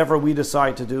epiphanies, whatever we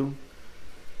decide to do.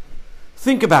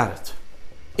 Think about it.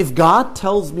 If God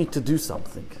tells me to do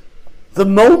something, the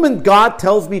moment God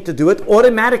tells me to do it,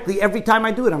 automatically, every time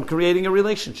I do it, I'm creating a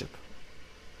relationship.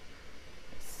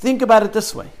 Think about it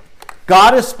this way.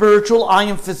 God is spiritual, I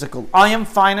am physical. I am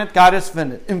finite, God is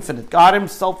infinite. God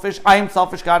is selfish, I am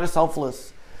selfish, God is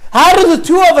selfless. How do the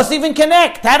two of us even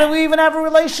connect? How do we even have a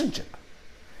relationship?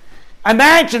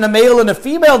 Imagine a male and a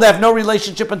female that have no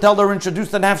relationship until they're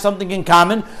introduced and have something in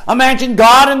common. Imagine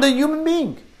God and the human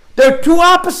being. They're two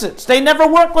opposites. They never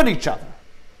work with each other.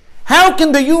 How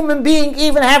can the human being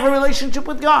even have a relationship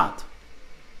with God?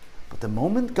 But the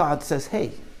moment God says,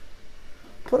 hey,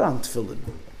 put on tefillin,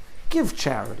 give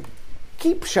charity,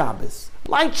 keep Shabbos,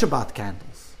 light Shabbat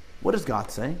candles, what does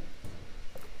God say?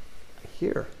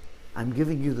 Here, I'm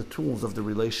giving you the tools of the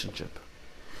relationship.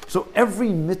 So every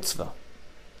mitzvah,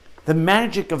 the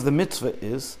magic of the mitzvah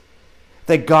is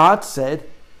that God said,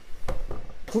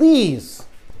 please,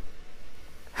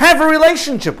 have a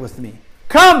relationship with me.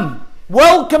 Come,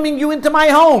 welcoming you into my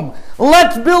home.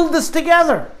 Let's build this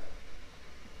together.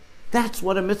 That's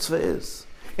what a mitzvah is.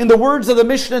 In the words of the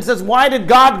Mishnah, it says, why did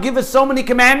God give us so many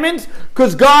commandments?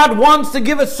 Because God wants to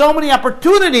give us so many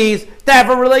opportunities to have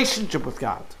a relationship with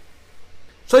God.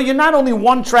 So you're not only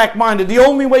one-track minded. The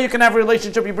only way you can have a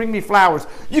relationship, you bring me flowers.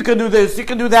 You can do this, you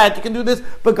can do that, you can do this.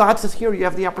 But God says, here, you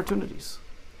have the opportunities.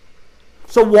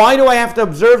 So why do I have to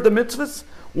observe the mitzvahs?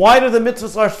 Why do the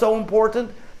mitzvahs are so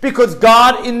important? Because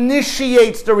God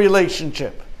initiates the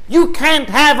relationship. You can't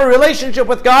have a relationship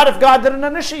with God if God didn't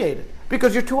initiate it.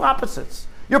 Because you're two opposites.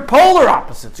 You're polar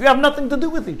opposites. You have nothing to do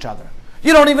with each other.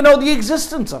 You don't even know the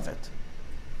existence of it.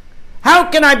 How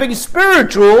can I be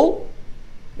spiritual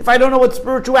if I don't know what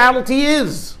spirituality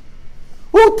is?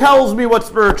 Who tells me what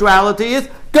spirituality is?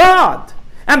 God.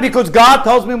 And because God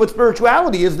tells me what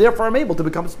spirituality is, therefore I'm able to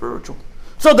become spiritual.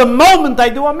 So the moment I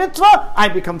do a mitzvah, I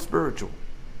become spiritual.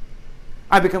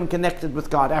 I become connected with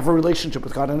God. I have a relationship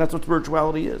with God, and that's what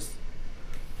spirituality is.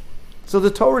 So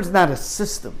the Torah is not a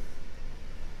system.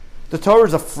 The Torah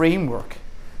is a framework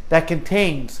that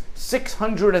contains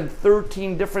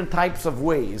 613 different types of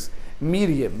ways,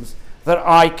 mediums, that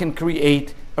I can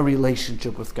create a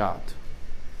relationship with God.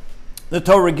 The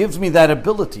Torah gives me that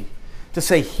ability to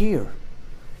say,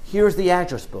 here's the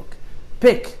address book.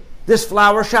 Pick this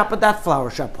flower shop or that flower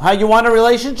shop. How you want a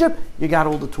relationship? You got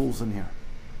all the tools in here.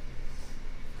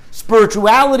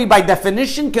 Spirituality, by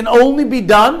definition, can only be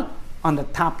done on the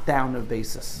top-down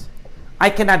basis. I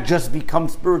cannot just become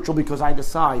spiritual because I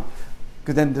decide,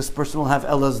 because then this person will have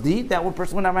LSD, that one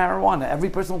person will have marijuana. Every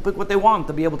person will pick what they want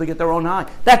to be able to get their own high.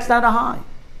 That's not a high.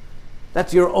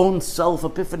 That's your own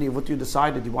self-epiphany of what you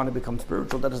decided you want to become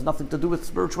spiritual. That has nothing to do with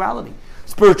spirituality.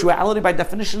 Spirituality, by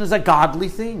definition, is a godly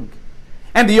thing.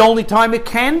 And the only time it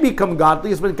can become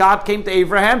godly is when God came to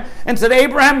Abraham and said,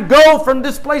 Abraham, go from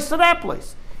this place to that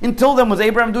place. Until then, was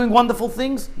Abraham doing wonderful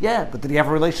things? Yeah, but did he have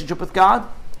a relationship with God?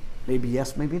 Maybe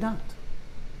yes, maybe not.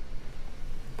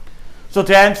 So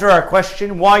to answer our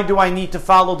question, why do I need to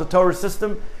follow the Torah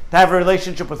system to have a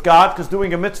relationship with God? Because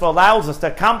doing a mitzvah allows us to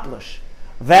accomplish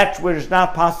that which is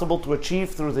not possible to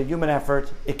achieve through the human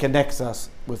effort. It connects us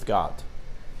with God.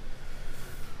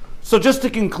 So just to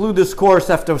conclude this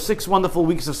course, after 6 wonderful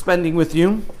weeks of spending with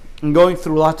you and going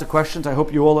through lots of questions, I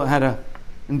hope you all had an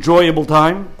enjoyable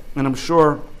time, and I'm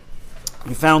sure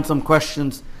you found some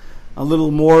questions a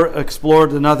little more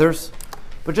explored than others.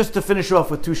 But just to finish off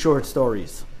with 2 short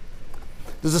stories.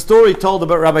 There's a story told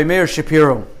about Rabbi Meir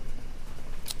Shapiro.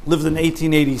 Lived in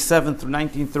 1887 through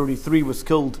 1933, was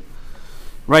killed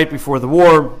right before the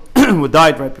war, who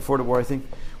died right before the war, I think,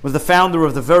 was the founder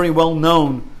of the very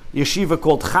well-known yeshiva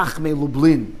called Chachmei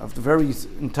Lublin, of the very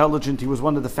intelligent. He was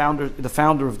one of the founder of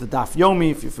the Daf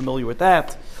Yomi, if you're familiar with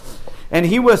that. And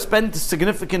he was spent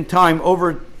significant time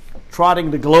over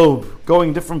trotting the globe,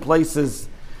 going different places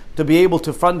to be able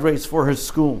to fundraise for his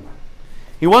school.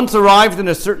 He once arrived in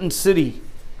a certain city,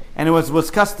 and it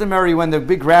was customary when the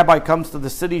big rabbi comes to the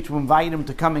city to invite him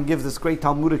to come and give this great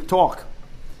Talmudic talk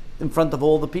in front of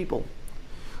all the people.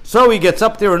 So he gets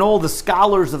up there, and all the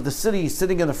scholars of the city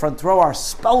sitting in the front row are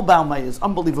spellbound by his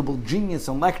unbelievable genius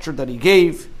and lecture that he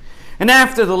gave. And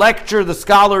after the lecture, the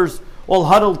scholars all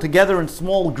huddled together in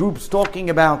small groups talking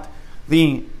about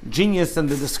the genius and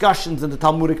the discussions in the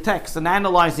Talmudic text and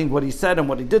analyzing what he said and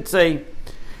what he did say.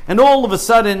 And all of a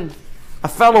sudden, a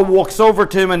fellow walks over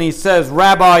to him and he says,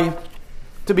 Rabbi,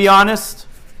 to be honest,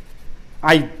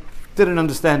 I didn't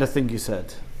understand a thing you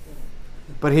said.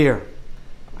 But here,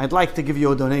 I'd like to give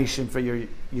you a donation for your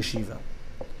yeshiva.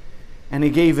 And he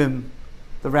gave him,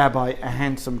 the rabbi, a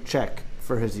handsome check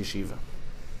for his yeshiva.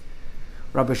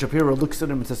 Rabbi Shapiro looks at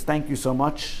him and says, thank you so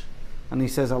much. And he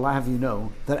says, I'll have you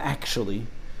know that actually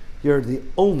you're the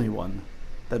only one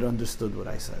that understood what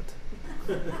I said.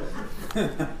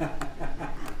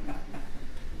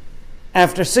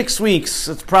 After 6 weeks,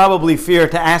 it's probably fair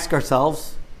to ask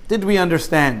ourselves, did we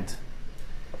understand?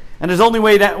 And there's only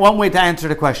one way to answer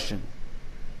the question.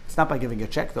 It's not by giving a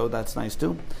check, though. That's nice,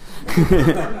 too.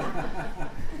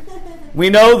 We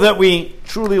know that we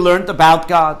truly learned about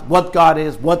God, what God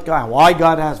is, why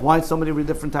God has, why so many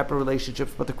different type of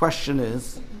relationships. But the question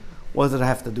is, what does it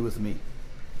have to do with me?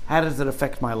 How does it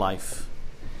affect my life?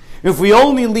 If we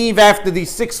only leave after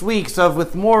these 6 weeks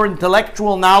with more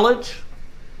intellectual knowledge,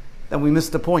 then we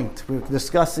missed the point. We're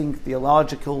discussing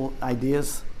theological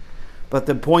ideas, but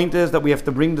the point is that we have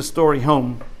to bring the story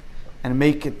home and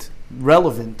make it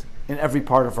relevant in every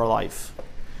part of our life.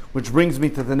 Which brings me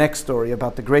to the next story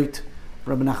about the great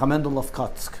Rabbi Nachum Mendel of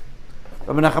Kotsk.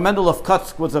 Rabbi Nachum Mendel of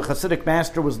Kotsk was a Hasidic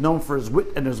master, was known for his wit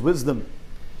and his wisdom.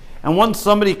 And once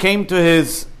somebody came to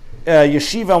his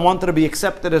yeshiva and wanted to be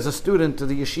accepted as a student to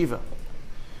the yeshiva.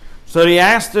 So he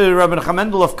asked Rabbi Nachum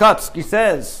Mendel of Kotsk, he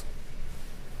says,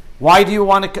 why do you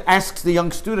want to, asks the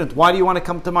young student, why do you want to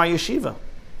come to my yeshiva?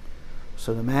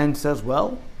 So the man says,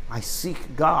 well, I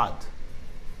seek God.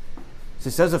 So he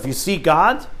says, if you seek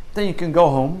God, then you can go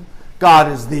home.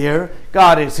 God is there.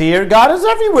 God is here. God is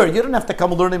everywhere. You don't have to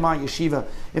come learn in my yeshiva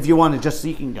if you want to just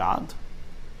seeking God.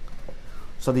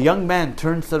 So the young man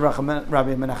turns to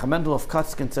Rabbi Menachem Mendel of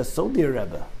Kotsk and says, so dear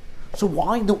Rebbe, so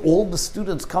why do all the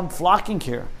students come flocking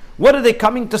here? What are they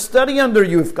coming to study under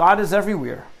you if God is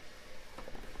everywhere?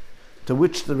 To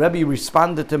which the Rebbe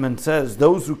responded to him and says,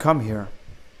 those who come here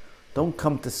don't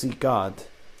come to seek God.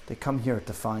 They come here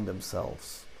to find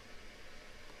themselves.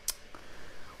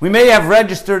 We may have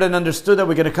registered and understood that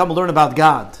we're going to come learn about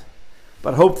God.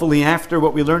 But hopefully after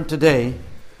what we learned today,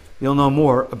 you'll know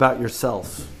more about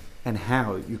yourself and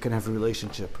how you can have a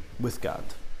relationship with God.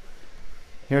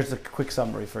 Here's a quick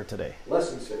summary for today.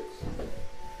 Lesson 6.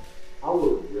 Our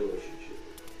relationship.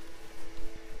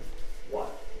 1.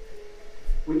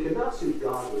 We cannot see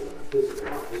God with our physical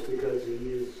eyes because He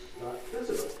is not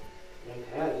physical and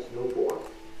has no form.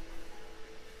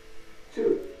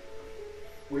 2.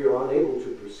 We are unable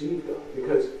to perceive God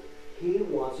because He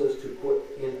wants us to put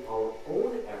in our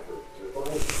own effort to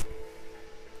find Him.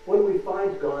 When we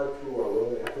find God through our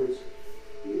own efforts,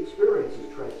 the experience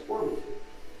is transformative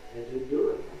and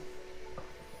enduring.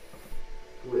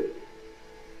 3.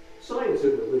 Science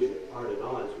and religion aren't at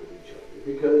odds with each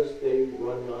other because they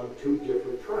run on two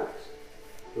different tracks.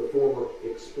 The former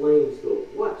explains the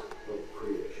what of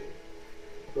creation.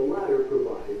 The latter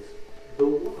provides the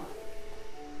why.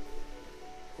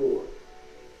 4.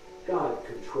 God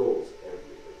controls everything.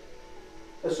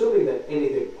 Assuming that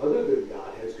anything other than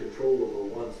God has control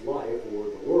over one's life or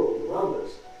the world around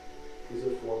us is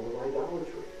a form of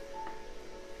idolatry.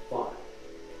 5.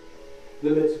 The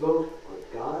mitzvot are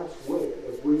God's way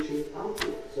of reaching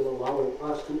outwards and allowing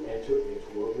us to enter into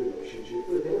a relationship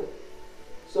with Him,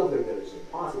 something that is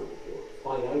impossible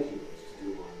for finite humans to do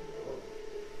on